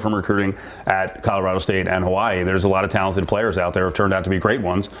 And from recruiting at Colorado State and Hawaii, there's a lot of talented players out there who have turned out to be great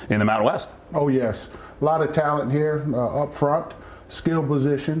ones in the Mountain West. Oh, yes. A lot of talent here up front, skill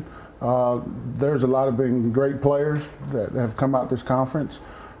position. There's a lot of great players that have come out this conference,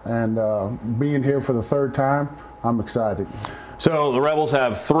 and being here for the third time, I'm excited. So the Rebels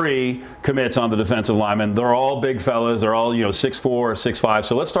have 3 commits on the defensive linemen. They're all big fellas. They're all 6'4", 6'5".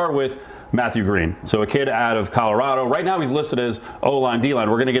 So let's start with Matthew Green. So a kid out of Colorado. Right now he's listed as O-line, D-line.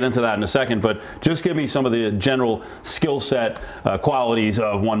 We're going to get into that in a second, but just give me some of the general skill set qualities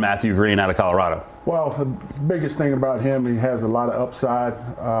of one Matthew Green out of Colorado. Well, the biggest thing about him, he has a lot of upside.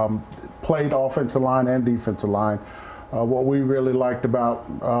 Played offensive line and defensive line. What we really liked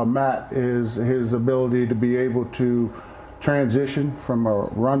about Matt is his ability to be able to transition from a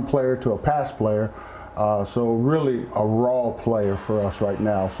run player to a pass player. So really a raw player for us right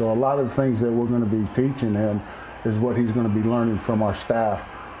now. So a lot of the things that we're going to be teaching him is what he's going to be learning from our staff.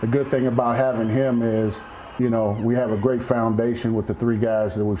 The good thing about having him is, we have a great foundation with the 3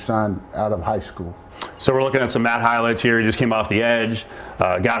 guys that we've signed out of high school. So we're looking at some Matt highlights here. He just came off the edge,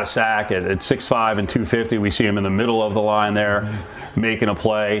 got a sack at 6'5" and 250. We see him in the middle of the line there, making a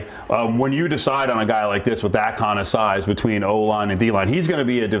play. When you decide on a guy like this with that kind of size between O-line and D-line, he's going to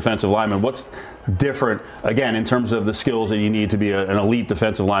be a defensive lineman. What's different, again, in terms of the skills that you need to be an elite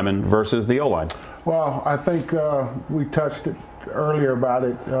defensive lineman versus the O-line? Well, I think we touched it earlier about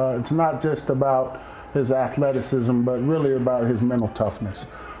it. It's not just about his athleticism, but really about his mental toughness.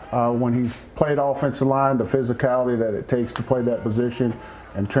 When he's played offensive line, the physicality that it takes to play that position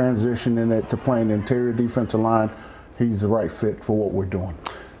and transitioning it to playing interior defensive line, he's the right fit for what we're doing.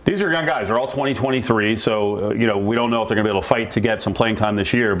 These are young guys. They're all 2023, so we don't know if they're going to be able to fight to get some playing time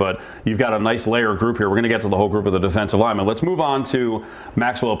this year, but you've got a nice layer group here. We're going to get to the whole group of the defensive linemen. Let's move on to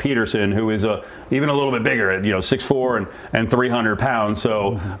Maxwell Peterson, who is even a little bit bigger at 6'4" and 300 pounds.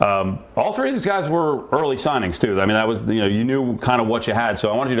 So all 3 of these guys were early signings too. I mean, that was you knew kind of what you had.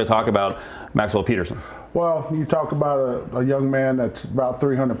 So I wanted you to talk about Maxwell Peterson. Well, you talk about a young man that's about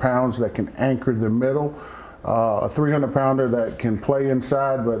 300 pounds that can anchor the middle. A 300-pounder that can play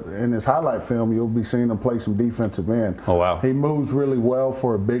inside, but in his highlight film, you'll be seeing him play some defensive end. Oh, wow. He moves really well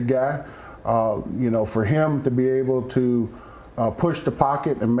for a big guy. For him to be able to push the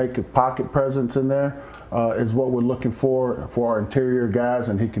pocket and make a pocket presence in there is what we're looking for our interior guys,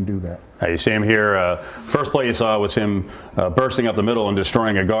 and he can do that. You see him here. First play you saw was him bursting up the middle and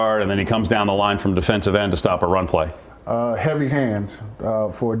destroying a guard, and then he comes down the line from defensive end to stop a run play. Heavy hands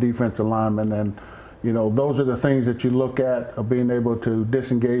for a defensive lineman, and those are the things that you look at, of being able to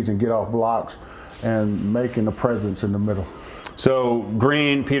disengage and get off blocks and making a presence in the middle. So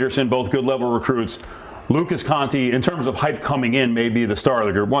Green, Peterson, both good level recruits. Lucas Conte, in terms of hype coming in, may be the star of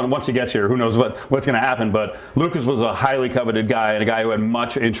the group. Once he gets here, who knows what's going to happen. But Lucas was a highly coveted guy and a guy who had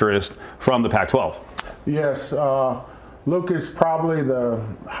much interest from the Pac-12. Yes, Lucas probably the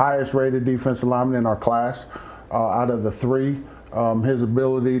highest rated defensive lineman in our class out of the 3. His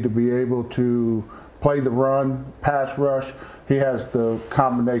ability to be able to play the run, pass rush. He has the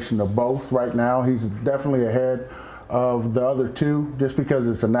combination of both right now. He's definitely ahead of the other two, just because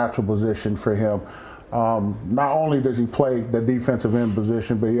it's a natural position for him. Not only does he play the defensive end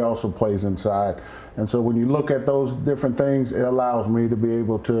position, but he also plays inside. And so when you look at those different things, it allows me to be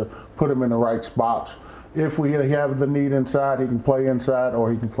able to put him in the right spots. If we have the need inside, he can play inside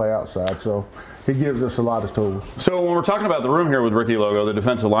or he can play outside. So he gives us a lot of tools. So when we're talking about the room here with Ricky Logo, the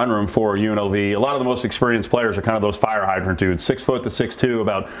defensive line room for UNLV, a lot of the most experienced players are kind of those fire hydrant dudes, 6 foot to 6'2",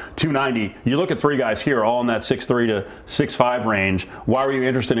 about 290. You look at 3 guys here, all in that 6'3" to 6'5" range. Why were you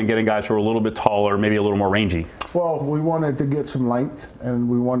interested in getting guys who are a little bit taller, maybe a little more rangy? Well, we wanted to get some length, and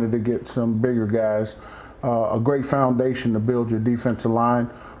we wanted to get some bigger guys. A great foundation to build your defensive line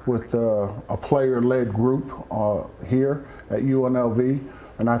with a player-led group here at UNLV,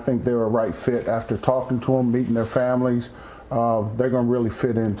 and I think they're a right fit. After talking to them, meeting their families, they're going to really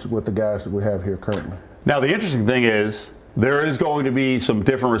fit in with the guys that we have here currently. Now, the interesting thing is there is going to be some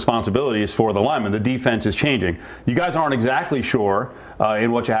different responsibilities for the linemen. The defense is changing. You guys aren't exactly sure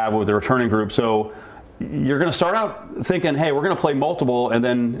in what you have with the returning group, so you're going to start out thinking, hey, we're going to play multiple and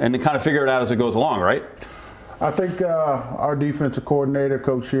then kind of figure it out as it goes along, right? I think our defensive coordinator,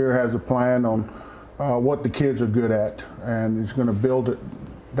 Coach Shear, has a plan on what the kids are good at, and he's going to build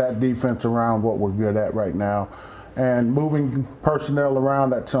that defense around what we're good at right now. And moving personnel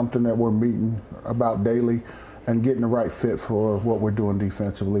around, that's something that we're meeting about daily and getting the right fit for what we're doing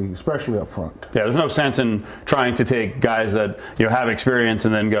defensively, especially up front. Yeah, there's no sense in trying to take guys that have experience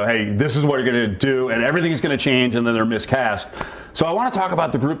and then go, hey, this is what you're going to do, and everything's going to change, and then they're miscast. So I want to talk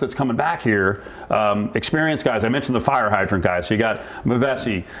about the group that's coming back here. Experienced guys. I mentioned the fire hydrant guys. So you got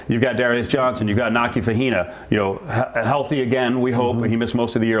Mavesi, you've got Darius Johnson, you've got Naki Fahina. Healthy again, we hope. He missed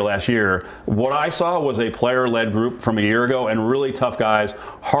most of the year last year. What I saw was a player-led group from a year ago, and really tough guys,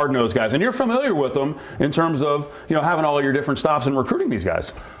 hard-nosed guys. And you're familiar with them in terms of having all your different stops and recruiting these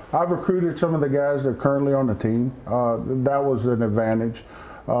guys. I've recruited some of the guys that are currently on the team. That was an advantage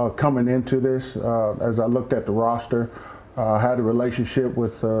coming into this. As I looked at the roster, had a relationship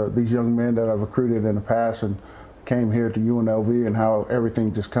with these young men that I've recruited in the past and came here to UNLV, and how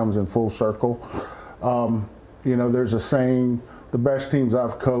everything just comes in full circle. There's a saying, the best teams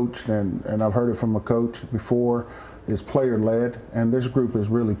I've coached, and I've heard it from a coach before, is player-led, and this group is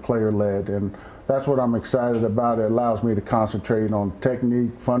really player-led, and that's what I'm excited about. It allows me to concentrate on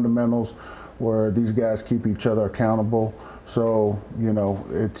technique, fundamentals, where these guys keep each other accountable. So,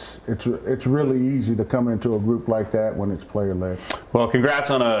 it's really easy to come into a group like that when it's player-led. Well, congrats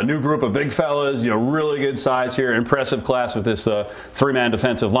on a new group of big fellas, really good size here, impressive class with this 3-man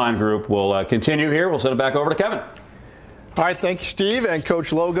defensive line group. We'll continue here. We'll send it back over to Kevin. All right, thank you, Steve and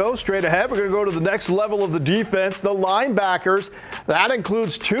Coach Logo. Straight ahead, we're going to go to the next level of the defense, the linebackers. That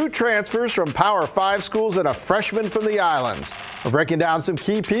includes 2 transfers from Power 5 schools and a freshman from the islands. We're breaking down some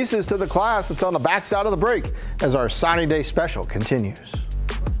key pieces to the class that's on the backside of the break as our signing day special continues.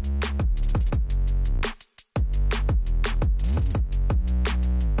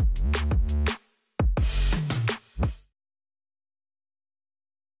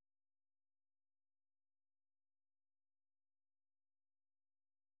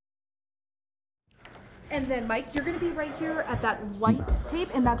 And then, Mike, you're going to be right here at that white tape,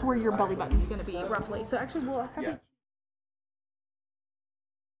 and that's where your belly button's going to be, roughly. So actually, we'll have you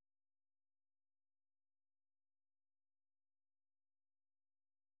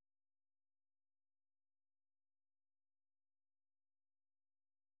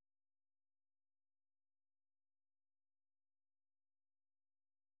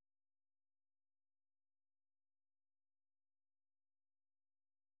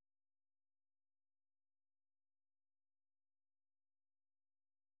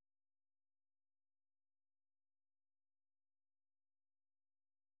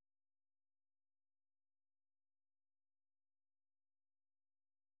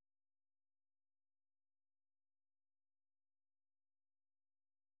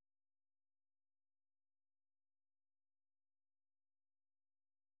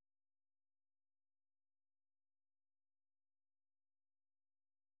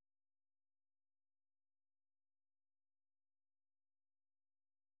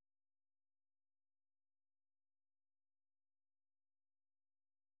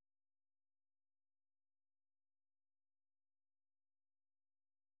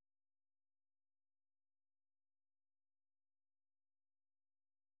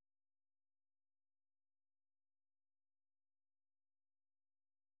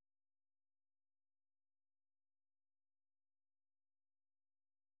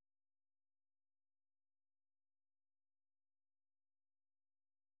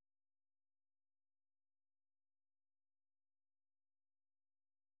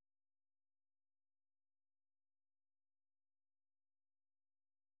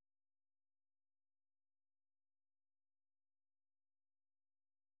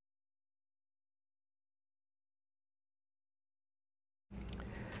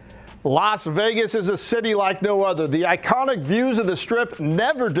Las Vegas is a city like no other. The iconic views of the Strip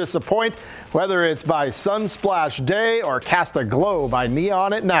never disappoint, whether it's by sunsplash day or cast aglow by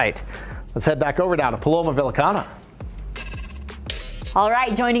neon at night. Let's head back over now to Paloma Villicana. All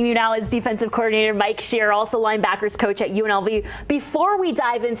right, joining you now is defensive coordinator Mike Shear, also linebackers coach at UNLV. Before we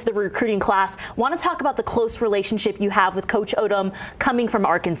dive into the recruiting class, want to talk about the close relationship you have with Coach Odom coming from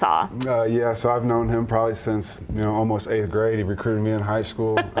Arkansas. Yeah, so I've known him probably since almost 8th grade. He recruited me in high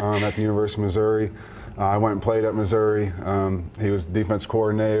school at the University of Missouri. I went and played at Missouri. He was defense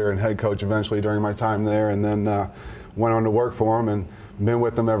coordinator and head coach eventually during my time there, and then went on to work for him and been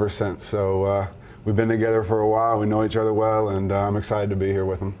with him ever since. So. We've been together for a while. We know each other well, and I'm excited to be here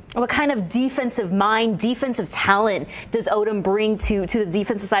with him. What kind of defensive mind, defensive talent does Odom bring to the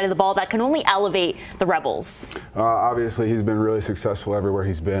defensive side of the ball that can only elevate the Rebels? Obviously, he's been really successful everywhere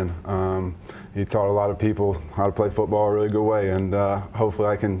he's been. He taught a lot of people how to play football a really good way, and hopefully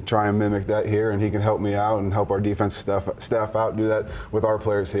I can try and mimic that here, and he can help me out and help our defensive staff out do that with our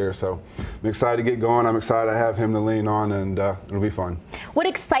players here. So I'm excited to get going. I'm excited to have him to lean on, and it'll be fun. What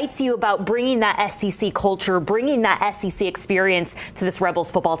excites you about bringing that SEC culture, bringing that SEC experience to this Rebels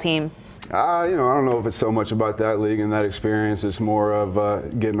football team? I don't know if it's so much about that league and that experience. It's more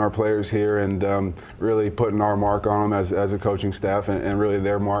of getting our players here and really putting our mark on them as a coaching staff and really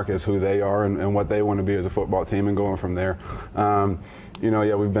their mark as who they are and what they want to be as a football team and going from there.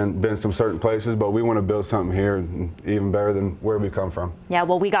 Yeah, we've been some certain places, but we want to build something here even better than where we come from. Yeah,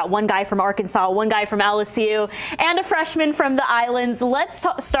 well, we got one guy from Arkansas, one guy from LSU, and a freshman from the islands. Let's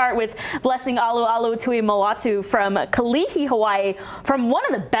start with Blessing Alu Tuimawatu from Kalihi, Hawaii, from one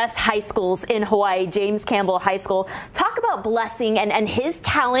of the best high schools in Hawaii, James Campbell High School. Talk about Blessing and his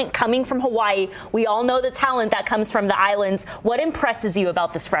talent coming from Hawaii. We all know the talent that comes from the islands. What impresses you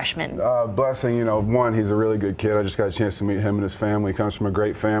about this freshman? Blessing, one, he's a really good kid. I just got a chance to meet him and his family. He comes from a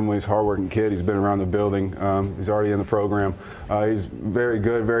great family. He's a hardworking kid. He's been around the building. He's already in the program. He's very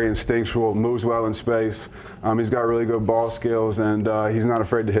good, very instinctual, moves well in space. He's got really good ball skills, and he's not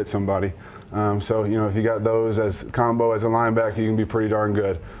afraid to hit somebody. So, if you got those as combo as a linebacker, you can be pretty darn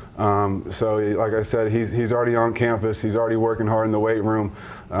good. So, like I said, he's already on campus. He's already working hard in the weight room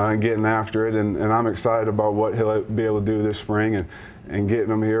and getting after it. And I'm excited about what he'll be able to do this spring and getting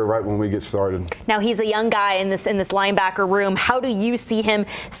him here right when we get started. Now, he's a young guy in this linebacker room. How do you see him,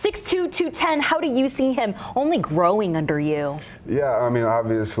 6'2", 210, how do you see him only growing under you? Yeah, I mean,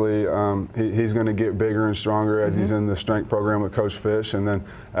 obviously, he's going to get bigger and stronger as he's in the strength program with Coach Fish. And then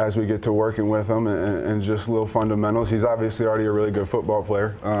as we get to working with him and just little fundamentals, he's obviously already a really good football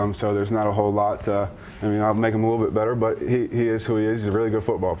player. So there's not a whole lot. I'll make him a little bit better, but he is who he is. He's a really good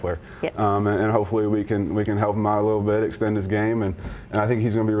football player. Yep. And hopefully we can help him out a little bit, extend his game, and I think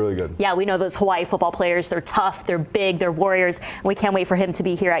he's going to be really good. Yeah, we know those Hawaii football players. They're tough, they're big, they're warriors, and we can't wait for him to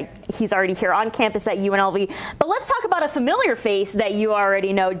be here. He's already here on campus at UNLV. But let's talk about a familiar face that you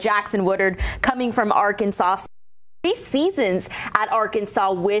already know, Jackson Woodard, coming from Arkansas. 3 seasons at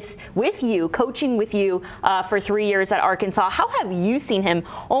Arkansas with you, coaching with you for 3 years at Arkansas. How have you seen him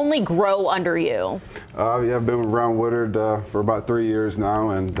only grow under you? Yeah, I've been with Brown Woodard for about 3 years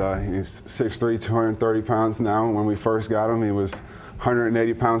now, and he's 6'3", 230 pounds now. When we first got him, he was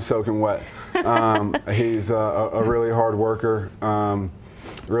 180 pounds soaking wet. He's a really hard worker.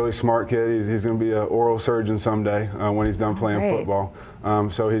 Really smart kid. He's going to be an oral surgeon someday when he's done playing football.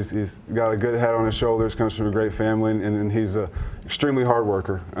 So he's got a good head on his shoulders, comes from a great family, and he's an extremely hard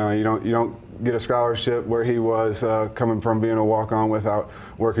worker. You don't get a scholarship where he was coming from being a walk-on without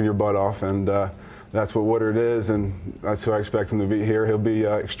working your butt off, and that's what Woodard is, and that's who I expect him to be here. He'll be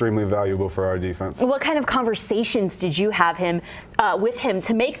extremely valuable for our defense. What kind of conversations did you have with him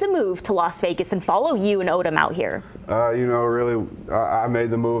to make the move to Las Vegas and follow you and Odom out here? Really, I made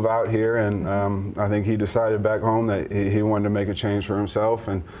the move out here, and I think he decided back home that he wanted to make a change for himself,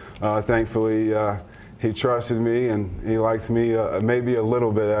 and thankfully he trusted me and he liked me maybe a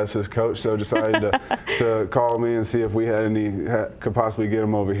little bit as his coach, so decided to call me and see if we could possibly get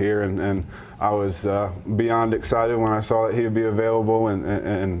him over here, and I was beyond excited when I saw that he would be available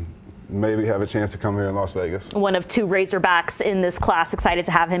and maybe have a chance to come here in Las Vegas. One of 2 Razorbacks in this class. Excited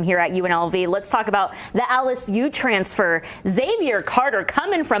to have him here at UNLV. Let's talk about the LSU transfer. Xavier Carter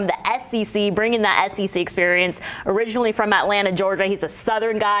coming from the SEC, bringing that SEC experience. Originally from Atlanta, Georgia. He's a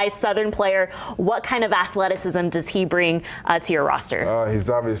Southern guy, Southern player. What kind of athleticism does he bring to your roster? He's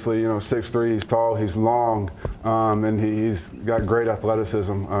obviously, 6'3", he's tall, he's long, and he's got great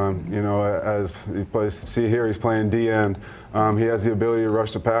athleticism. As he plays, see here, he's playing D-end. He has the ability to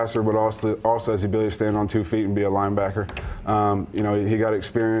rush the passer, but also has the ability to stand on 2 feet and be a linebacker. He got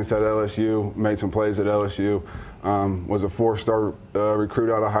experience at LSU, made some plays at LSU. was a 4-star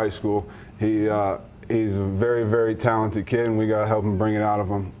recruit out of high school. He's a very, very talented kid, and we got to help him bring it out of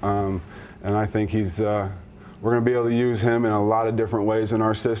him. And I think we're going to be able to use him in a lot of different ways in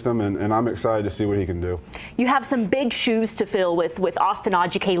our system, and I'm excited to see what he can do. You have some big shoes to fill with Austin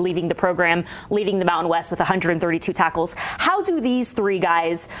Ajike leaving the program, leading the Mountain West with 132 tackles. How do these 3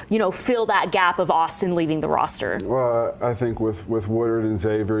 guys, fill that gap of Austin leaving the roster? Well, I think with Woodard and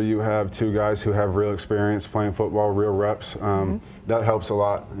Xavier, you have 2 guys who have real experience playing football, real reps. That helps a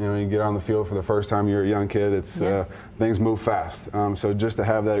lot. You get on the field for the first time, you're a young kid. Things move fast. So just to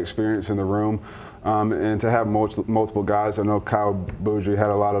have that experience in the room. And to have multiple guys. I know Kyle Boudry had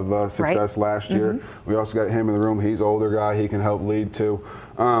a lot of success last year. We also got him in the room. He's an older guy. He can help lead too.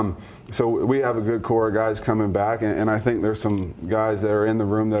 So we have a good core of guys coming back, and I think there's some guys that are in the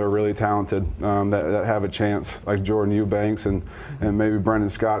room that are really talented, that have a chance, like Jordan Eubanks and maybe Brendan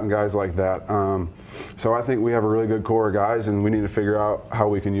Scott and guys like that. So I think we have a really good core of guys, and we need to figure out how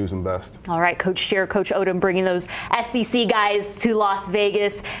we can use them best. All right, Coach Scheer, Coach Odom bringing those SEC guys to Las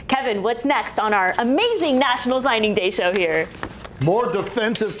Vegas. Kevin, what's next on our amazing National Signing Day show here? More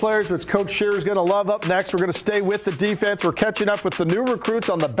defensive players, which Coach Scheer is going to love. Up next, we're going to stay with the defense. We're catching up with the new recruits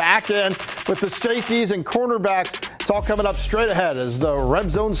on the back end with the safeties and cornerbacks. It's all coming up straight ahead as the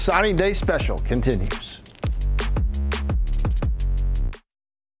Red Zone Signing Day special continues.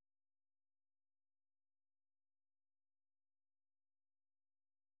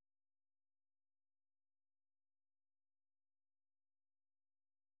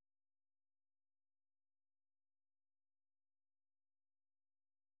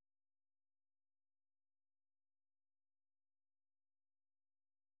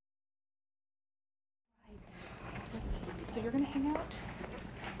 So you're gonna hang out.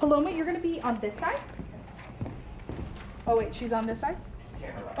 Paloma, you're gonna be on this side? Oh wait, she's on this side?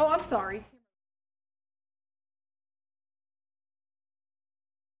 Oh, I'm sorry.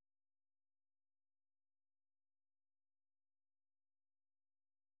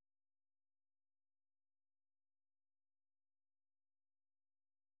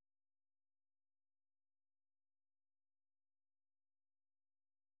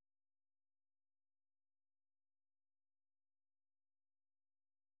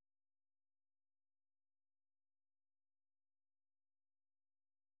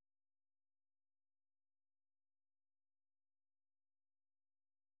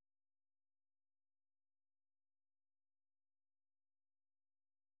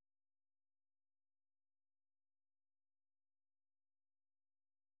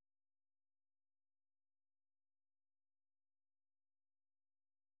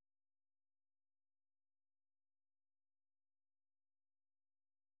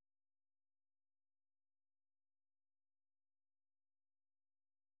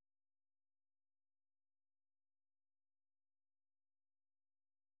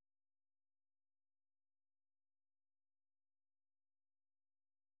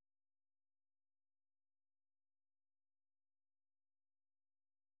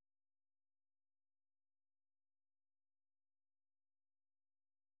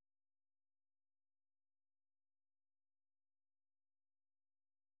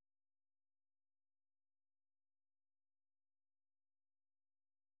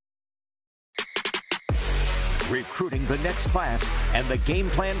 Recruiting the next class and the game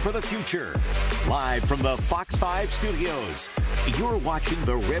plan for the future. Live from the Fox 5 studios, you're watching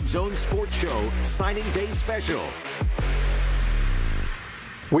the Red Zone Sports Show Signing Day Special.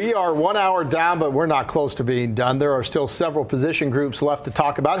 We are 1 hour down, but we're not close to being done. There are still several position groups left to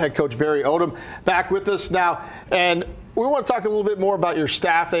talk about. Head coach Barry Odom back with us now. And we want to talk a little bit more about your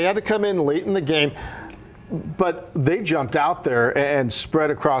staff. They had to come in late in the game, but they jumped out there and spread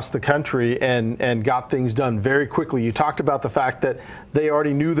across the country and got things done very quickly. You talked about the fact that they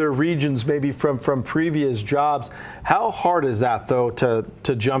already knew their regions maybe from previous jobs. How hard is that, though,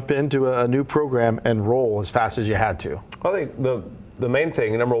 to jump into a new program and roll as fast as you had to? I think the main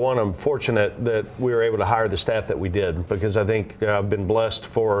thing, number one, I'm fortunate that we were able to hire the staff that we did, because I think I've been blessed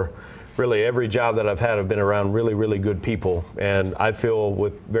for really every job that I've had. I've been around really, really good people, and I feel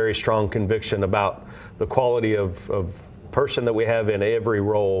with very strong conviction about the quality of person that we have in every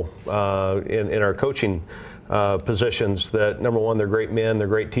role in our coaching positions. That number one, they're great men, they're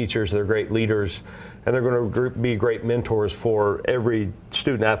great teachers, they're great leaders, and they're going to be great mentors for every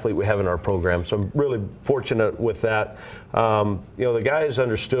student athlete we have in our program. So I'm really fortunate with that. The guys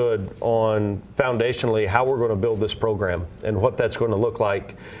understood on foundationally how we're going to build this program and what that's going to look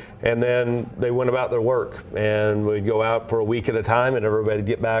like. And then they went about their work, and we'd go out for a week at a time, and everybody would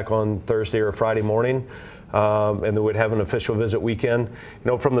get back on Thursday or Friday morning. and then we'd have an official visit weekend.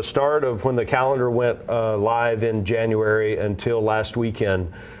 You know, from the start of when the calendar went live in January until last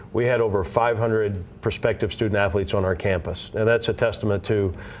weekend, we had over 500 prospective student athletes on our campus. And that's a testament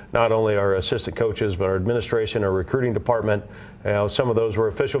to not only our assistant coaches, but our administration, our recruiting department. You know, some of those were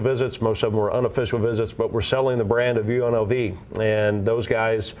official visits, most of them were unofficial visits, but we're selling the brand of UNLV. And those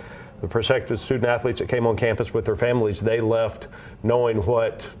guys, the prospective student athletes that came on campus with their families, they left knowing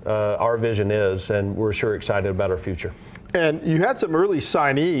what our vision is, and we're sure excited about our future. And you had some early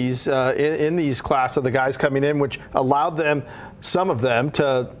signees in these class of the guys coming in, which allowed them, some of them,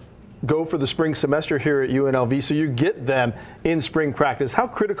 to go for the spring semester here at UNLV, so you get them in spring practice. How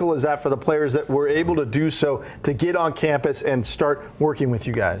critical is that for the players that were able to do so, to get on campus and start working with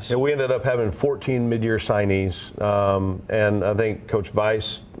you guys? And we ended up having 14 mid-year signees, and I think Coach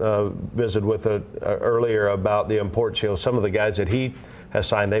Weiss visited with earlier about the importance. You know, some of the guys that he has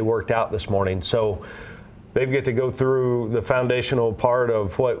signed, they worked out this morning, so they get to go through the foundational part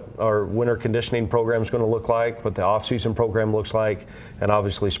of what our winter conditioning program is going to look like, what the off-season program looks like, and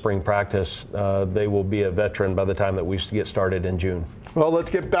obviously spring practice. They will be a veteran by the time that we get started in June. Well, let's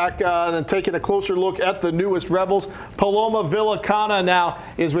get back and taking a closer look at the newest Rebels. Paloma Villacana now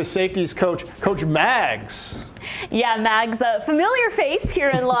is with safeties coach, Coach Mags. Yeah, Mags, a familiar face here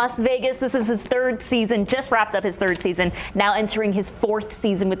in Las Vegas. This is his third season, just wrapped up his third season, now entering his fourth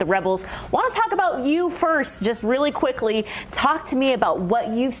season with the Rebels. Want to talk about you first, just really quickly. Talk to me about what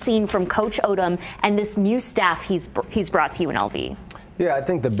you've seen from Coach Odom and this new staff he's brought to UNLV. Yeah, I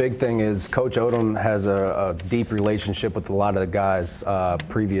think the big thing is Coach Odom has a deep relationship with a lot of the guys,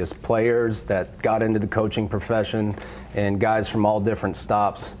 previous players that got into the coaching profession, and guys from all different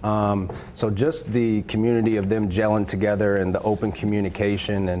stops. So just the community of them gelling together and the open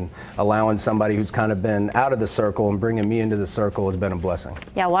communication and allowing somebody who's kind of been out of the circle and bringing me into the circle has been a blessing.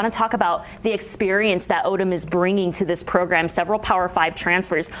 Yeah, I want to talk about the experience that Odom is bringing to this program, several Power 5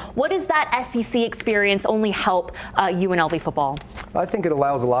 transfers. What does that SEC experience only help UNLV football? I think it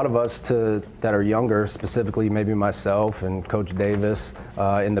allows a lot of us that are younger, specifically maybe myself and Coach Davis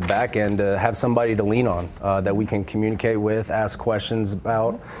in the back end, to have somebody to lean on that we can communicate with, ask questions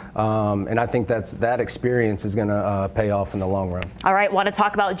about, and I think that experience is going to pay off in the long run. All right, want to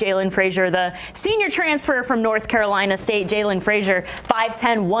talk about Jalen Frazier, the senior transfer from North Carolina State. Jalen Frazier,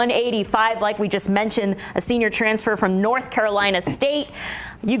 5'10", 185, like we just mentioned, a senior transfer from North Carolina State.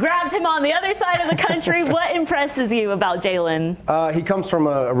 You grabbed him on the other side of the country. What impresses you about Jalen? He comes from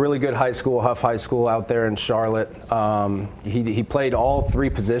a really good high school, Huff High School out there in Charlotte. He played all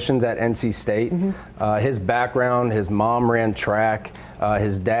three positions at NC State. His background, his mom ran track.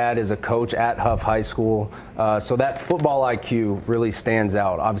 His dad is a coach at Huff High School. So that football IQ really stands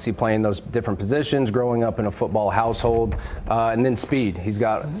out. Obviously playing those different positions, growing up in a football household, and then speed. He's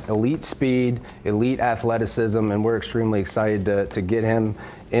got elite speed, elite athleticism, and we're extremely excited to get him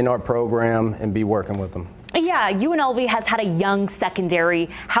in our program and be working with him. Yeah, UNLV has had a young secondary.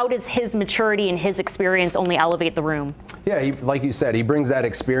 How does his maturity and his experience only elevate the room? Yeah, like you said, he brings that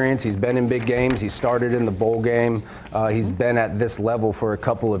experience. He's been in big games. He started in the bowl game. He's been at this level for a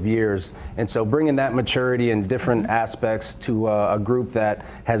couple of years. And so bringing that maturity and different aspects to a group that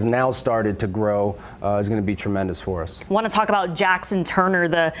has now started to grow is going to be tremendous for us. I want to talk about Jackson Turner,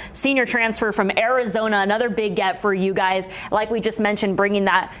 the senior transfer from Arizona, another big get for you guys. Like we just mentioned, bringing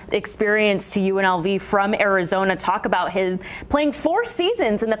that experience to UNLV from Arizona. Talk about his playing 4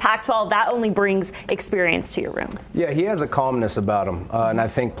 seasons in the Pac-12. That only brings experience to your room. Yeah, he has a calmness about him, and I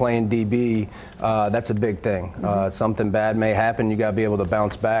think playing DB, that's a big thing. Something bad may happen, you got to be able to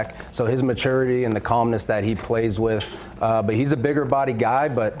bounce back. So his maturity and the calmness that he plays with, but he's a bigger body guy,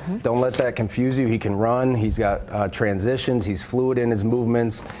 but don't let that confuse you. He can run, he's got transitions, he's fluid in his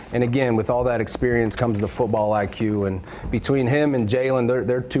movements, and again, with all that experience comes the football IQ, and between him and Jalen,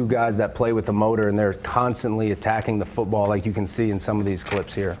 they're two guys that play with a motor, and they're constantly attacking the football like you can see in some of these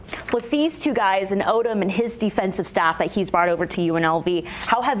clips here. With these two guys and Odom and his defensive staff that he's brought over to UNLV,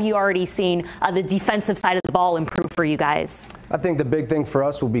 how have you already seen the defensive side of the ball improve for you guys? I think the big thing for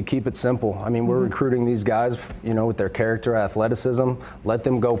us will be keep it simple. I mean, we're recruiting these guys, you know, with their character, athleticism. Let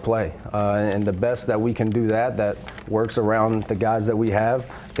them go play. And the best that we can do that works around the guys that we have,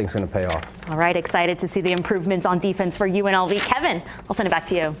 I think is going to pay off. All right, excited to see the improvements on defense for UNLV. Kevin, I'll send it back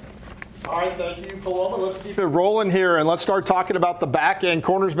to you. All right, thank you, Paloma. Let's keep it rolling here, and let's start talking about the back end.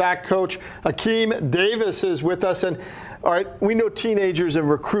 Cornersback coach Akeem Davis is with us. And all right, we know teenagers and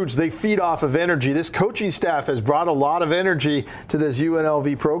recruits, they feed off of energy. This coaching staff has brought a lot of energy to this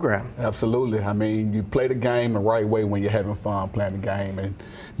UNLV program. Absolutely. I mean, you play the game the right way when you're having fun playing the game. And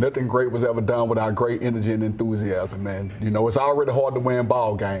nothing great was ever done without great energy and enthusiasm. And, you know, it's already hard to win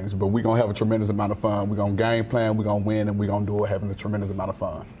ball games, but we're going to have a tremendous amount of fun. We're going to game plan, we're going to win, and we're going to do it having a tremendous amount of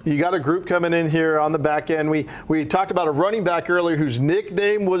fun. You got a group coming in here on the back end. We talked about a running back earlier whose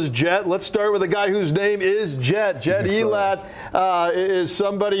nickname was Jet. Let's start with a guy whose name is Jet. Jet Elad is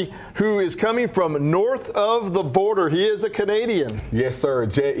somebody who is coming from north of the border. He is a Canadian. Yes, sir.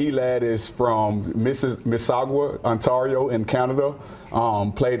 Jet Elad is from Mississauga, Ontario in Canada.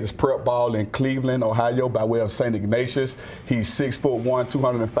 Played his prep ball in Cleveland, Ohio by way of St. Ignatius. He's 6'1",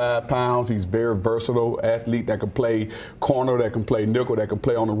 205 pounds. He's very versatile athlete that can play corner, that can play nickel, that can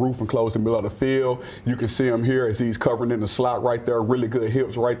play on the roof and close the middle of the field. You can see him here as he's covering in the slot right there. Really good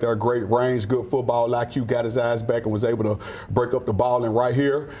hips right there, great range, good football IQ, got his eyes back and was able to break up the ball in right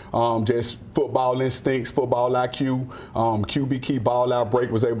here. Just football instincts, football IQ, QB key ball out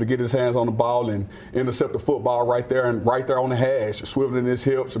break, was able to get his hands on the ball and intercept the football right there and right there on the hash. Swiveling his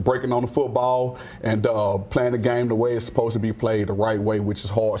hips, breaking on the football, and playing the game the way it's supposed to be played, the right way, which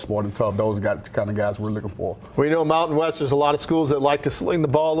is hard, smart, and tough. Those are the kind of guys we're looking for. We know Mountain West, there's a lot of schools that like to sling the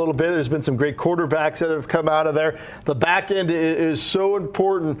ball a little bit. There's been some great quarterbacks that have come out of there. The back end is so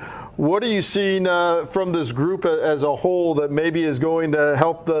important. What are you seeing from this group as a whole that maybe is going to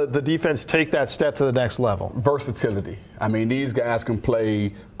help the defense take that step to the next level? Versatility. I mean, these guys can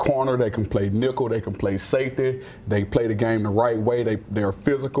play corner, they can play nickel, they can play safety. They play the game the right way. They're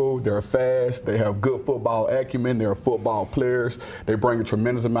physical, they're fast, they have good football acumen, they're football players. They bring a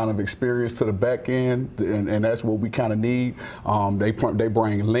tremendous amount of experience to the back end, and that's what we kind of need. They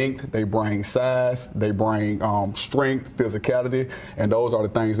bring length, they bring size, they bring strength, physicality, and those are the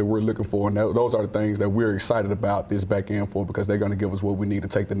things that we're looking for, and those are the things that we're excited about this back end for, because they're going to give us what we need to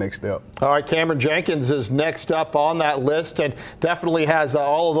take the next step. All right, Cameron Jenkins is next up on that list and definitely has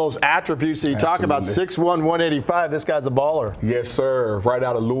all of those attributes that you talk about. 6'1", 185. This guy's a baller. Yes, sir. Right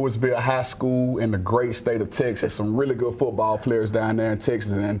out of Louisville High School in the great state of Texas. Some really good football players down there in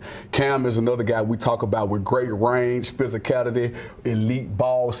Texas. And Cam is another guy we talk about with great range, physicality, elite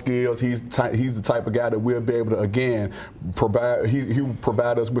ball skills. He's the type of guy that we'll be able to, again, provide. He will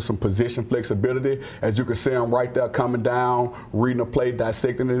provide us with some position flexibility. As you can see him right there coming down, reading a play,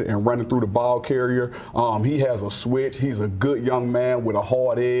 dissecting it, and running through the ball carrier. He has a switch. He's a good young man with a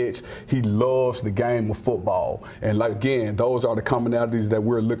hard edge. He loves the game of football. And again, those are the commonalities that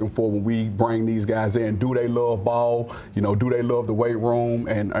we're looking for when we bring these guys in. Do they love ball? You know, do they love the weight room?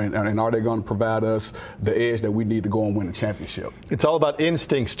 And are they going to provide us the edge that we need to go and win the championship? It's all about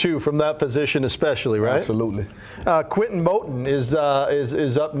instincts too, from that position especially, right? Absolutely. Quentin Moten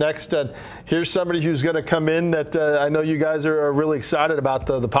is up next. Here's somebody who's going to come in that I know you guys are really excited about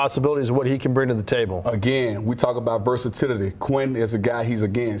the possibilities of what he can bring to the table. Again, we talk about versatility. Quentin is a guy, he's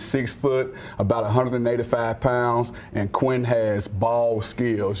again 6 foot, about 185 pounds, and Quentin has ball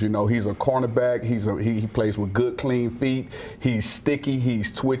skills. You know, he's a cornerback. He plays with good, clean feet. He's sticky.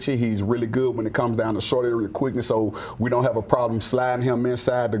 He's twitchy. He's really good when it comes down to short area quickness, so we don't have a problem sliding him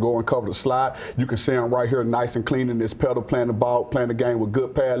inside to go and cover the slot. You can see him right here nice and clean in this pedal, playing the game with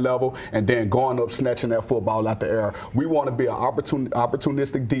good pad level, and then going up, snatching that football out the air. We want to be an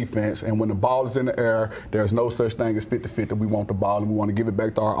opportunistic defense, and when the ball is in the air, there's no such thing as 50-50. We want the ball, and we want to give it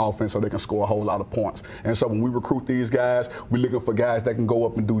back to our offense so they can score a whole lot of points. And so when we recruit these guys, we're looking for guys that can go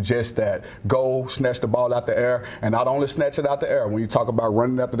up and do just that. Go, snatch the ball out the air, and not only snatch it out the air. When you talk about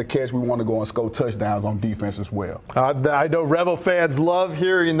running after the catch, we want to go and score touchdowns on defense as well. I know Rebel fans love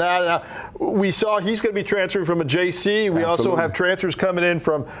hearing that. We saw he's going to be transferring from a JC. We also have transfers coming in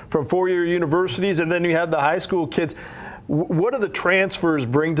from four-year universities, and then you have the high school kids. What do the transfers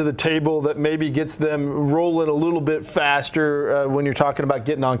bring to the table that maybe gets them rolling a little bit faster when you're talking about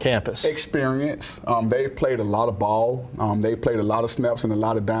getting on campus? Experience. They've played a lot of ball. They've played a lot of snaps and a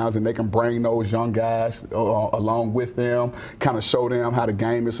lot of downs, and they can bring those young guys along with them, kind of show them how the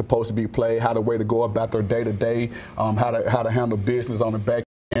game is supposed to be played, how the way to go about their day-to-day, how to handle business on the back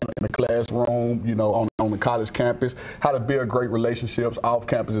in the classroom, you know, on the college campus, how to build great relationships off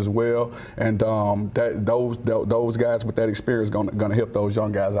campus as well, and those guys with that experience going to help those young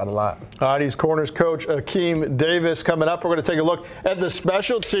guys out a lot. All right, he's corners coach Akeem Davis. Coming up, we're going to take a look at the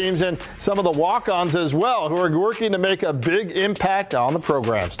special teams and some of the walk-ons as well, who are working to make a big impact on the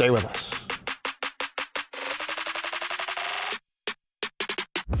program. Stay with us.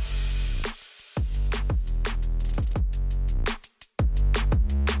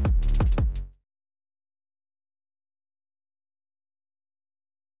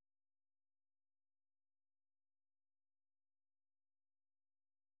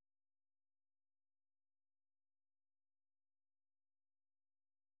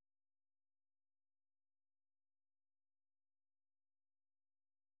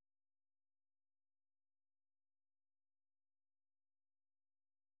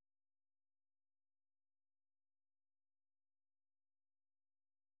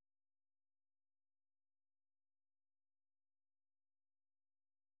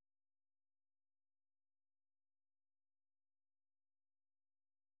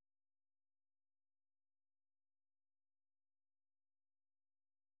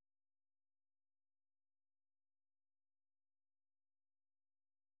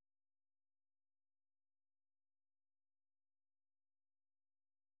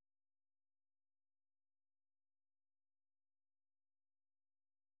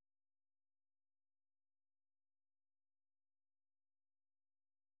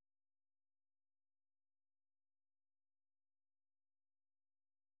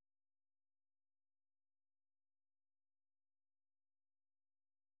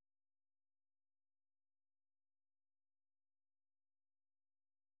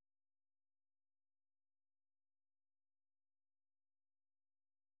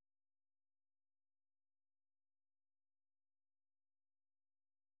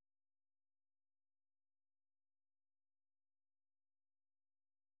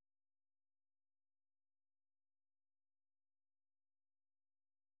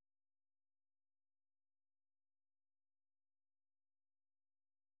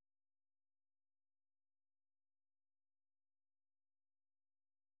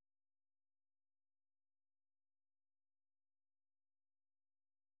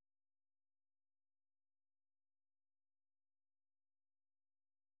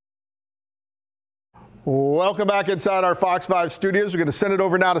 Welcome back inside our Fox 5 studios. We're going to send it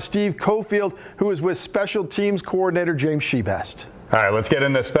over now to Steve Cofield, who is with Special Teams Coordinator James Shebest. All right, let's get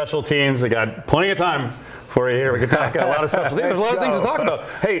into special teams. We got plenty of time for you here. We can talk a lot of special teams. There's a lot of things to talk about.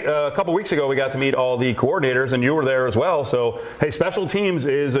 Hey, a couple weeks ago we got to meet all the coordinators, and you were there as well. So, hey, special teams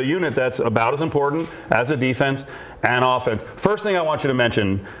is a unit that's about as important as a defense and offense. First thing I want you to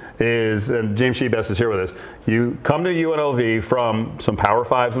mention is, and James Shebest is here with us, you come to UNLV from some Power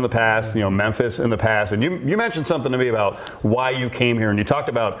Fives in the past, Memphis in the past, and you mentioned something to me about why you came here, and you talked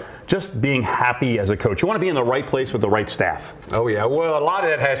about just being happy as a coach. You want to be in the right place with the right staff. Oh, yeah. Well, a lot of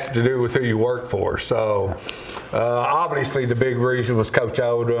that has to do with who you work for. So, obviously, the big reason was Coach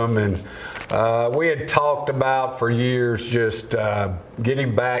Odom, and we had talked about for years just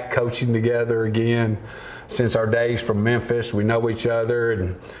getting back coaching together again since our days from Memphis. We know each other,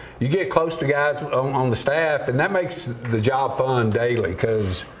 and you get close to guys on the staff, and that makes the job fun daily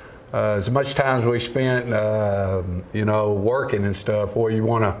because as much time as we spent, working and stuff, or you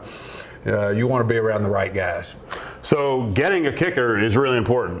want to be around the right guys. So getting a kicker is really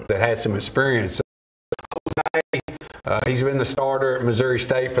important. That had some experience. He's been the starter at Missouri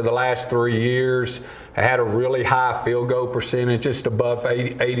State for the last 3 years. Had a really high field goal percentage, just above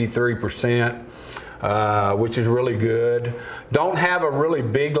 83%. Which is really good. Don't have a really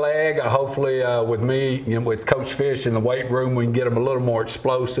big leg. Hopefully with me, with Coach Fish in the weight room, we can get him a little more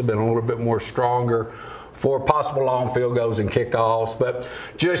explosive and a little bit more stronger for possible long field goals and kickoffs. But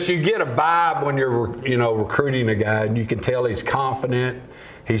just you get a vibe when you're recruiting a guy, and you can tell he's confident.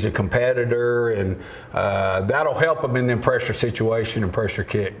 He's a competitor, and that'll help him in the pressure situation and pressure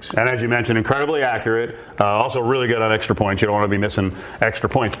kicks. And as you mentioned, incredibly accurate. Also really good on extra points. You don't want to be missing extra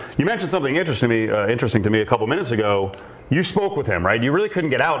points. You mentioned something interesting to me a couple minutes ago. You spoke with him, right? You really couldn't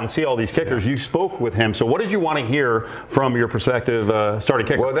get out and see all these kickers. Yeah. You spoke with him. So what did you want to hear from your perspective starting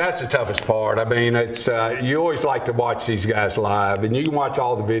kicker? Well, that's the toughest part. I mean, it's you always like to watch these guys live, and you can watch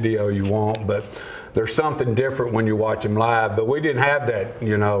all the video you want, but there's something different when you watch them live, but we didn't have that,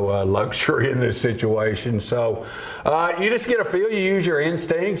 luxury in this situation. So you just get a feel. You use your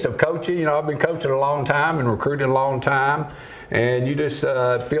instincts of coaching. I've been coaching a long time and recruiting a long time, and you just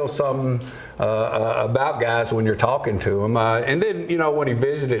feel something about guys when you're talking to them. And then, when he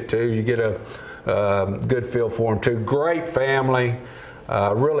visited too, you get a good feel for him too. Great family,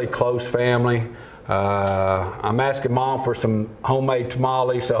 really close family. I'm asking Mom for some homemade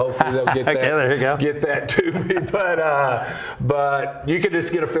tamales, so hopefully they'll get that. Okay, there you go. Get that to me. But you could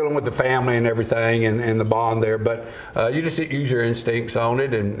just get a feeling with the family and everything, and the bond there. But you just use your instincts on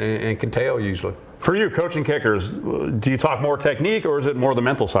it, and can tell usually. For you, coaching kickers, do you talk more technique, or is it more the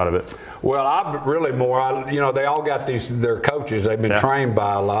mental side of it? Well, I'm really more. They all got their coaches they've been trained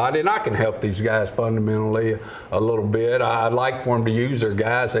by a lot, and I can help these guys fundamentally a little bit. I'd like for them to use their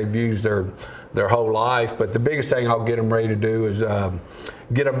guys they've used their whole life, but the biggest thing I'll get them ready to do is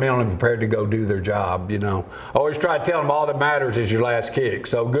get them mentally prepared to go do their job. I always try to tell them all that matters is your last kick.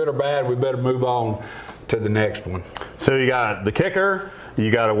 So good or bad, we better move on to the next one. So you got the kicker, you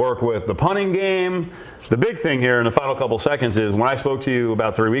got to work with the punting game. The big thing here in the final couple seconds is when I spoke to you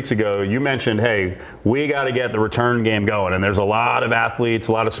about 3 weeks ago, you mentioned, hey, we got to get the return game going. And there's a lot of athletes,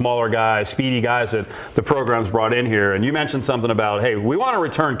 a lot of smaller guys, speedy guys that the program's brought in here. And you mentioned something about, hey, we want to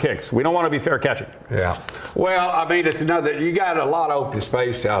return kicks. We don't want to be fair catching. Yeah. Well, I mean, it's you got a lot of open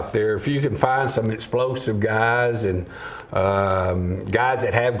space out there. If you can find some explosive guys and guys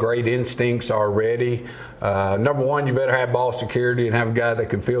that have great instincts already, number one, you better have ball security and have a guy that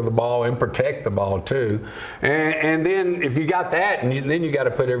can feel the ball and protect the ball too. And then if you got that, then you got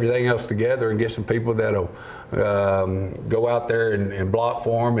to put everything else together and get some people that'll go out there and block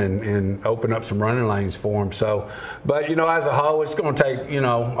for them and open up some running lanes for them. So, but as a whole, it's going to take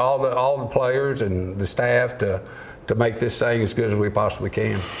all the players and the staff to make this thing as good as we possibly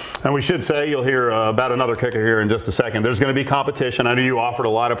can. And we should say, you'll hear about another kicker here in just a second. There's going to be competition. I know you offered a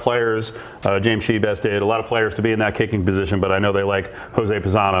lot of players, James Shebest did, a lot of players to be in that kicking position, but I know they like Jose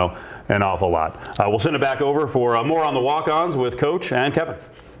Pisano an awful lot. We'll send it back over for more on the walk-ons with Coach and Kevin.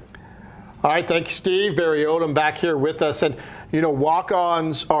 All right, thank you, Steve. Barry Odom back here with us. And,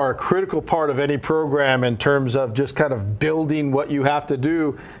 walk-ons are a critical part of any program in terms of just kind of building what you have to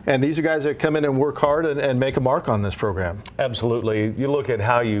do. And these are guys that come in and work hard and make a mark on this program. Absolutely. You look at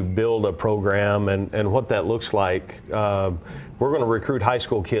how you build a program and what that looks like. We're going to recruit high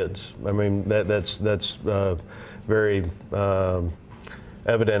school kids. I mean, that's very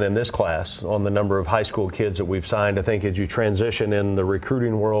evident in this class on the number of high school kids that we've signed. I think as you transition in the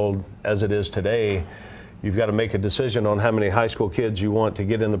recruiting world as it is today, you've got to make a decision on how many high school kids you want to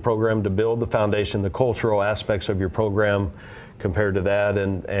get in the program to build the foundation, the cultural aspects of your program compared to that,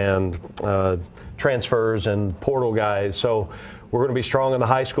 and transfers and portal guys. So we're going to be strong in the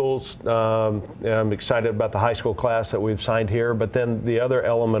high schools. I'm excited about the high school class that we've signed here. But then the other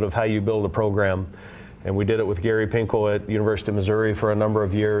element of how you build a program, and we did it with Gary Pinkel at University of Missouri for a number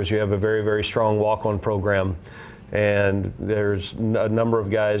of years. You have a very, very strong walk-on program. And there's a number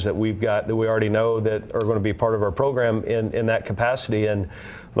of guys that we've got that we already know that are going to be part of our program in that capacity. And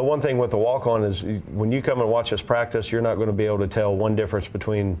the one thing with the walk-on is when you come and watch us practice, you're not going to be able to tell one difference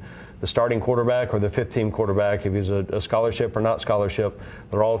between the starting quarterback or the fifth-team quarterback, if he's a scholarship or not scholarship.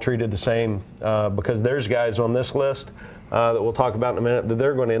 They're all treated the same because there's guys on this list that we'll talk about in a minute, that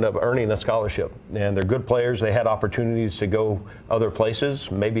they're going to end up earning a scholarship. And they're good players. They had opportunities to go other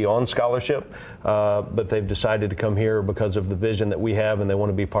places, maybe on scholarship, but they've decided to come here because of the vision that we have, and they want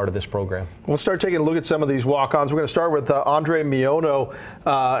to be part of this program. We'll start taking a look at some of these walk-ons. We're going to start with Andre Miono,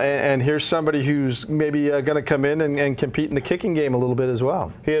 and here's somebody who's maybe going to come in and compete in the kicking game a little bit as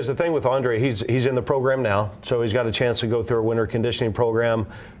well. He is. The thing with Andre, he's in the program now, so he's got a chance to go through a winter conditioning program.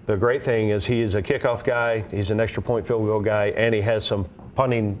 The great thing is he is a kickoff guy, he's an extra point field goal guy, and he has some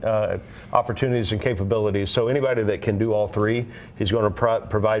punting opportunities and capabilities. So anybody that can do all three, he's going to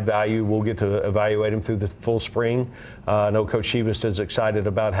provide value. We'll get to evaluate him through the full spring. I know Coach Shebist is excited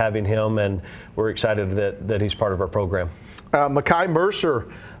about having him, and we're excited that he's part of our program. Mekhi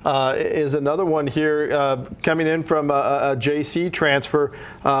Mercer is another one here coming in from a JC transfer,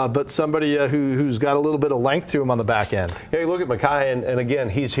 but somebody who's got a little bit of length to him on the back end. Yeah, you look at Mekhi, and again,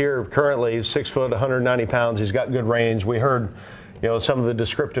 he's here currently. He's 6 foot, 190 pounds. He's got good range. We heard, some of the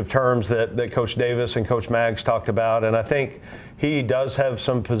descriptive terms that Coach Davis and Coach Maggs talked about, and I think he does have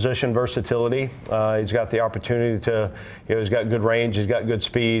some position versatility. He's got the opportunity to, he's got good range, he's got good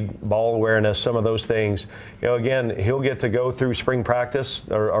speed, ball awareness, some of those things. Again, he'll get to go through spring practice,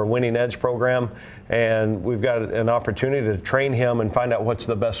 our Winning Edge program, and we've got an opportunity to train him and find out what's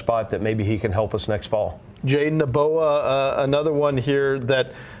the best spot that maybe he can help us next fall. Jaden Naboa, another one here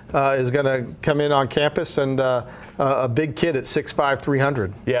that is going to come in on campus, and a big kid at 6'5",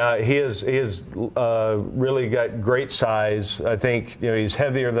 300. Yeah, he is really got great size. I think he's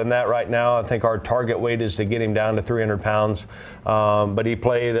heavier than that right now. I think our target weight is to get him down to 300 pounds. But he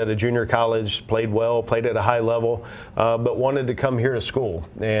played at a junior college, played well, played at a high level, but wanted to come here to school.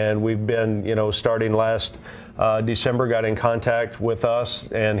 And we've been, starting last December, got in contact with us,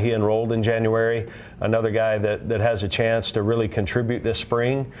 and he enrolled in January. Another guy that has a chance to really contribute this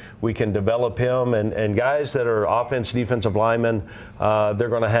spring. We can develop him, and guys that are offense, defensive linemen, they're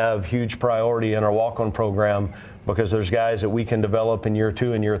going to have huge priority in our walk-on program because there's guys that we can develop in year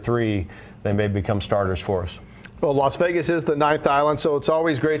 2 and year 3. They may become starters for us. Well, Las Vegas is the 9th island, so it's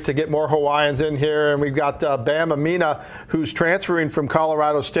always great to get more Hawaiians in here. And we've got Bam Amina, who's transferring from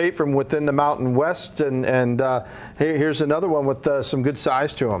Colorado State from within the Mountain West. And here's another one with some good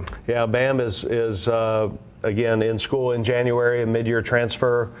size to him. Yeah, Bam is again, in school in January, a mid-year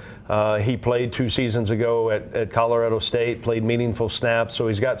transfer. He played 2 seasons ago at Colorado State, played meaningful snaps, so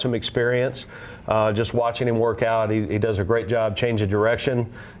he's got some experience. Just watching him work out, he does a great job changing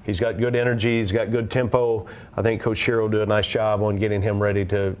direction. He's got good energy. He's got good tempo. I think Coach Shearer will do a nice job on getting him ready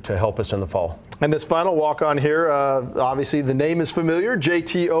to help us in the fall. And this final walk-on here, obviously the name is familiar,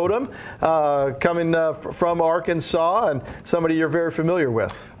 JT Odom, coming from Arkansas, and somebody you're very familiar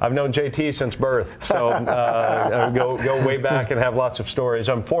with. I've known JT since birth, so go way back and have lots of stories.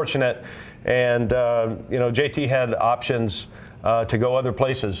 I'm fortunate, and JT had options to go other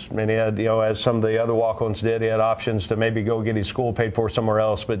places. I mean, he had, as some of the other walk-ons did, he had options to maybe go get his school paid for somewhere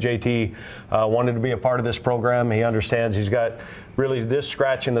else. But JT wanted to be a part of this program. He understands he's got really this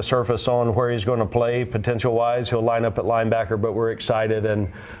scratching the surface on where he's going to play potential-wise. He'll line up at linebacker, but we're excited, and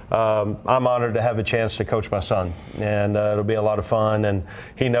I'm honored to have a chance to coach my son, and it'll be a lot of fun. And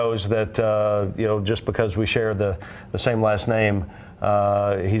he knows that just because we share the same last name,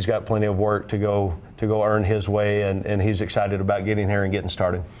 he's got plenty of work to go earn his way, and he's excited about getting here and getting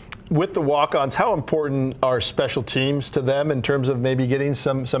started. With the walk-ons, how important are special teams to them in terms of maybe getting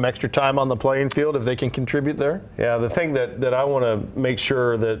some extra time on the playing field if they can contribute there? Yeah, the thing that I want to make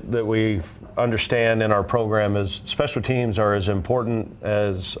sure that we understand in our program is special teams are as important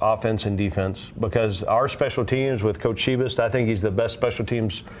as offense and defense, because our special teams with Coach Shebist, I think he's the best special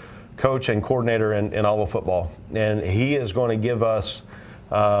teams coach and coordinator in all of football, and he is going to give us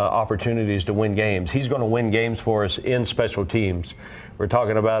opportunities to win games. He's going to win games for us in special teams. We're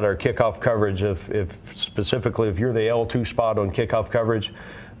talking about our kickoff coverage. If specifically if you're the L2 spot on kickoff coverage,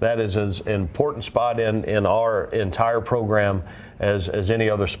 that is an important spot in our entire program, as any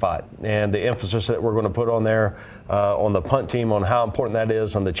other spot. And the emphasis that we're going to put on there on the punt team, on how important that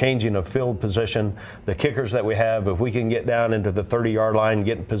is, on the changing of field position, the kickers that we have, if we can get down into the 30-yard line,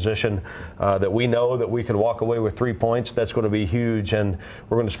 get in position that we know that we can walk away with 3 points, that's going to be huge. And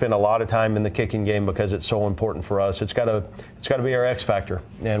we're going to spend a lot of time in the kicking game because it's so important for us. It's got to be our X factor,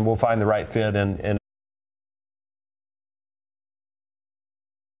 and we'll find the right fit. And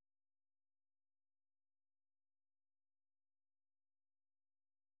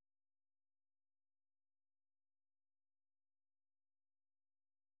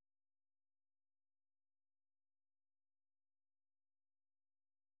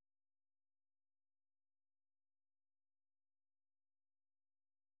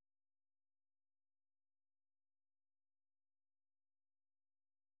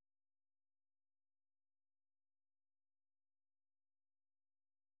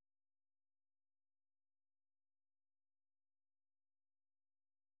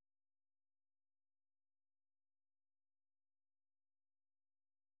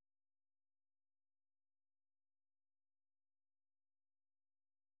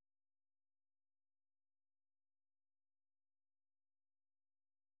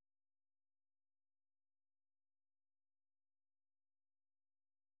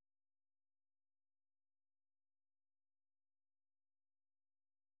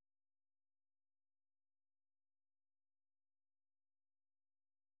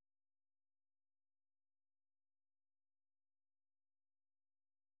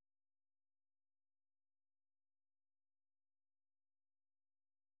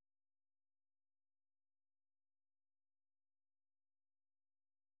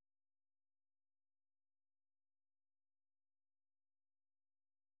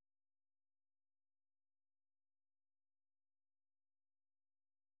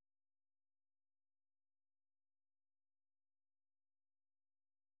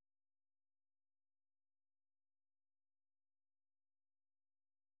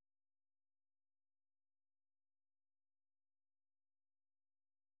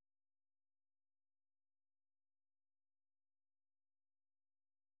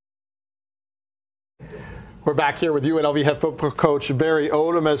We're back here with UNLV head football coach Barry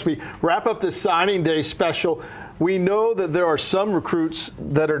Odom as we wrap up this signing day special. We know that there are some recruits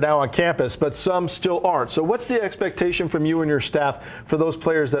that are now on campus, but some still aren't. So what's the expectation from you and your staff for those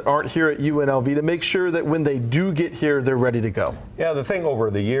players that aren't here at UNLV to make sure that when they do get here, they're ready to go? Yeah, the thing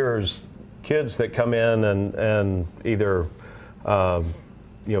over the years, kids that come in and either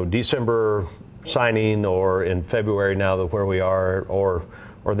December signing or in February now that where we are,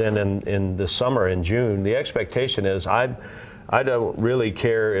 or then in the summer in June, the expectation is I don't really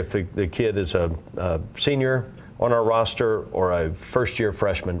care if the kid is a senior on our roster or a first-year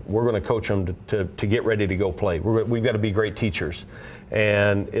freshman. We're going to coach them to get ready to go play. We've got to be great teachers.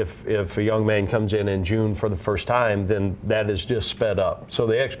 And if a young man comes in June for the first time, then that is just sped up. So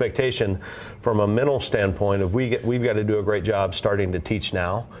the expectation from a mental standpoint, we've got to do a great job starting to teach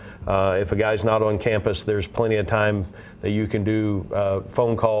now. If a guy's not on campus, there's plenty of time that you can do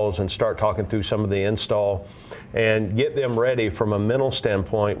phone calls and start talking through some of the install and get them ready from a mental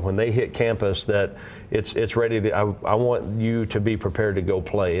standpoint when they hit campus that it's ready to, I want you to be prepared to go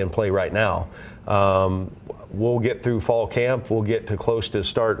play and play right now. We'll get through fall camp. We'll get to close to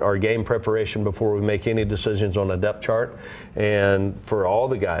start our game preparation before we make any decisions on a depth chart. And for all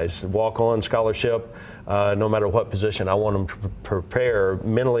the guys, walk-on scholarship, no matter what position, I want them to prepare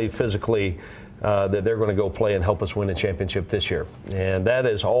mentally, physically, that they're going to go play and help us win a championship this year. And that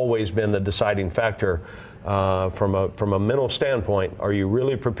has always been the deciding factor from a mental standpoint. Are you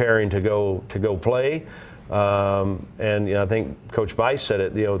really preparing to go play? And I think Coach Weiss said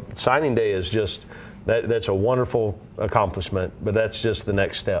it. Signing day is just that's a wonderful accomplishment, but that's just the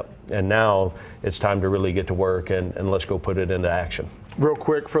next step. And now it's time to really get to work and let's go put it into action. Real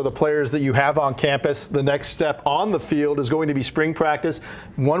quick, for the players that you have on campus, the next step on the field is going to be spring practice.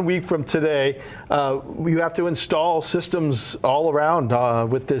 1 week from today, you have to install systems all around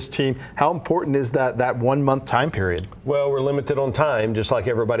with this team. How important is that 1 month time period? Well, we're limited on time, just like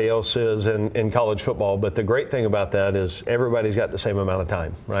everybody else is in college football. But the great thing about that is everybody's got the same amount of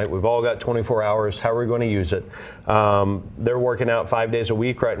time, right? We've all got 24 hours. How are we going to use it? They're working out 5 days a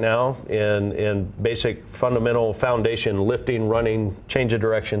week right now in basic fundamental foundation, lifting, running, change of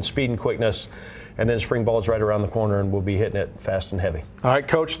direction, speed and quickness, and then spring ball's right around the corner and we'll be hitting it fast and heavy. All right,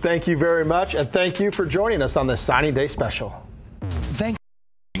 Coach, thank you very much, and thank you for joining us on this signing day special. Thank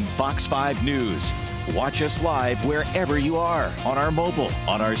you, Fox 5 News. Watch us live wherever you are, on our mobile,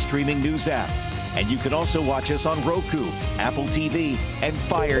 on our streaming news app. And you can also watch us on Roku, Apple TV, and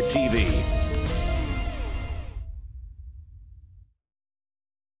Fire TV.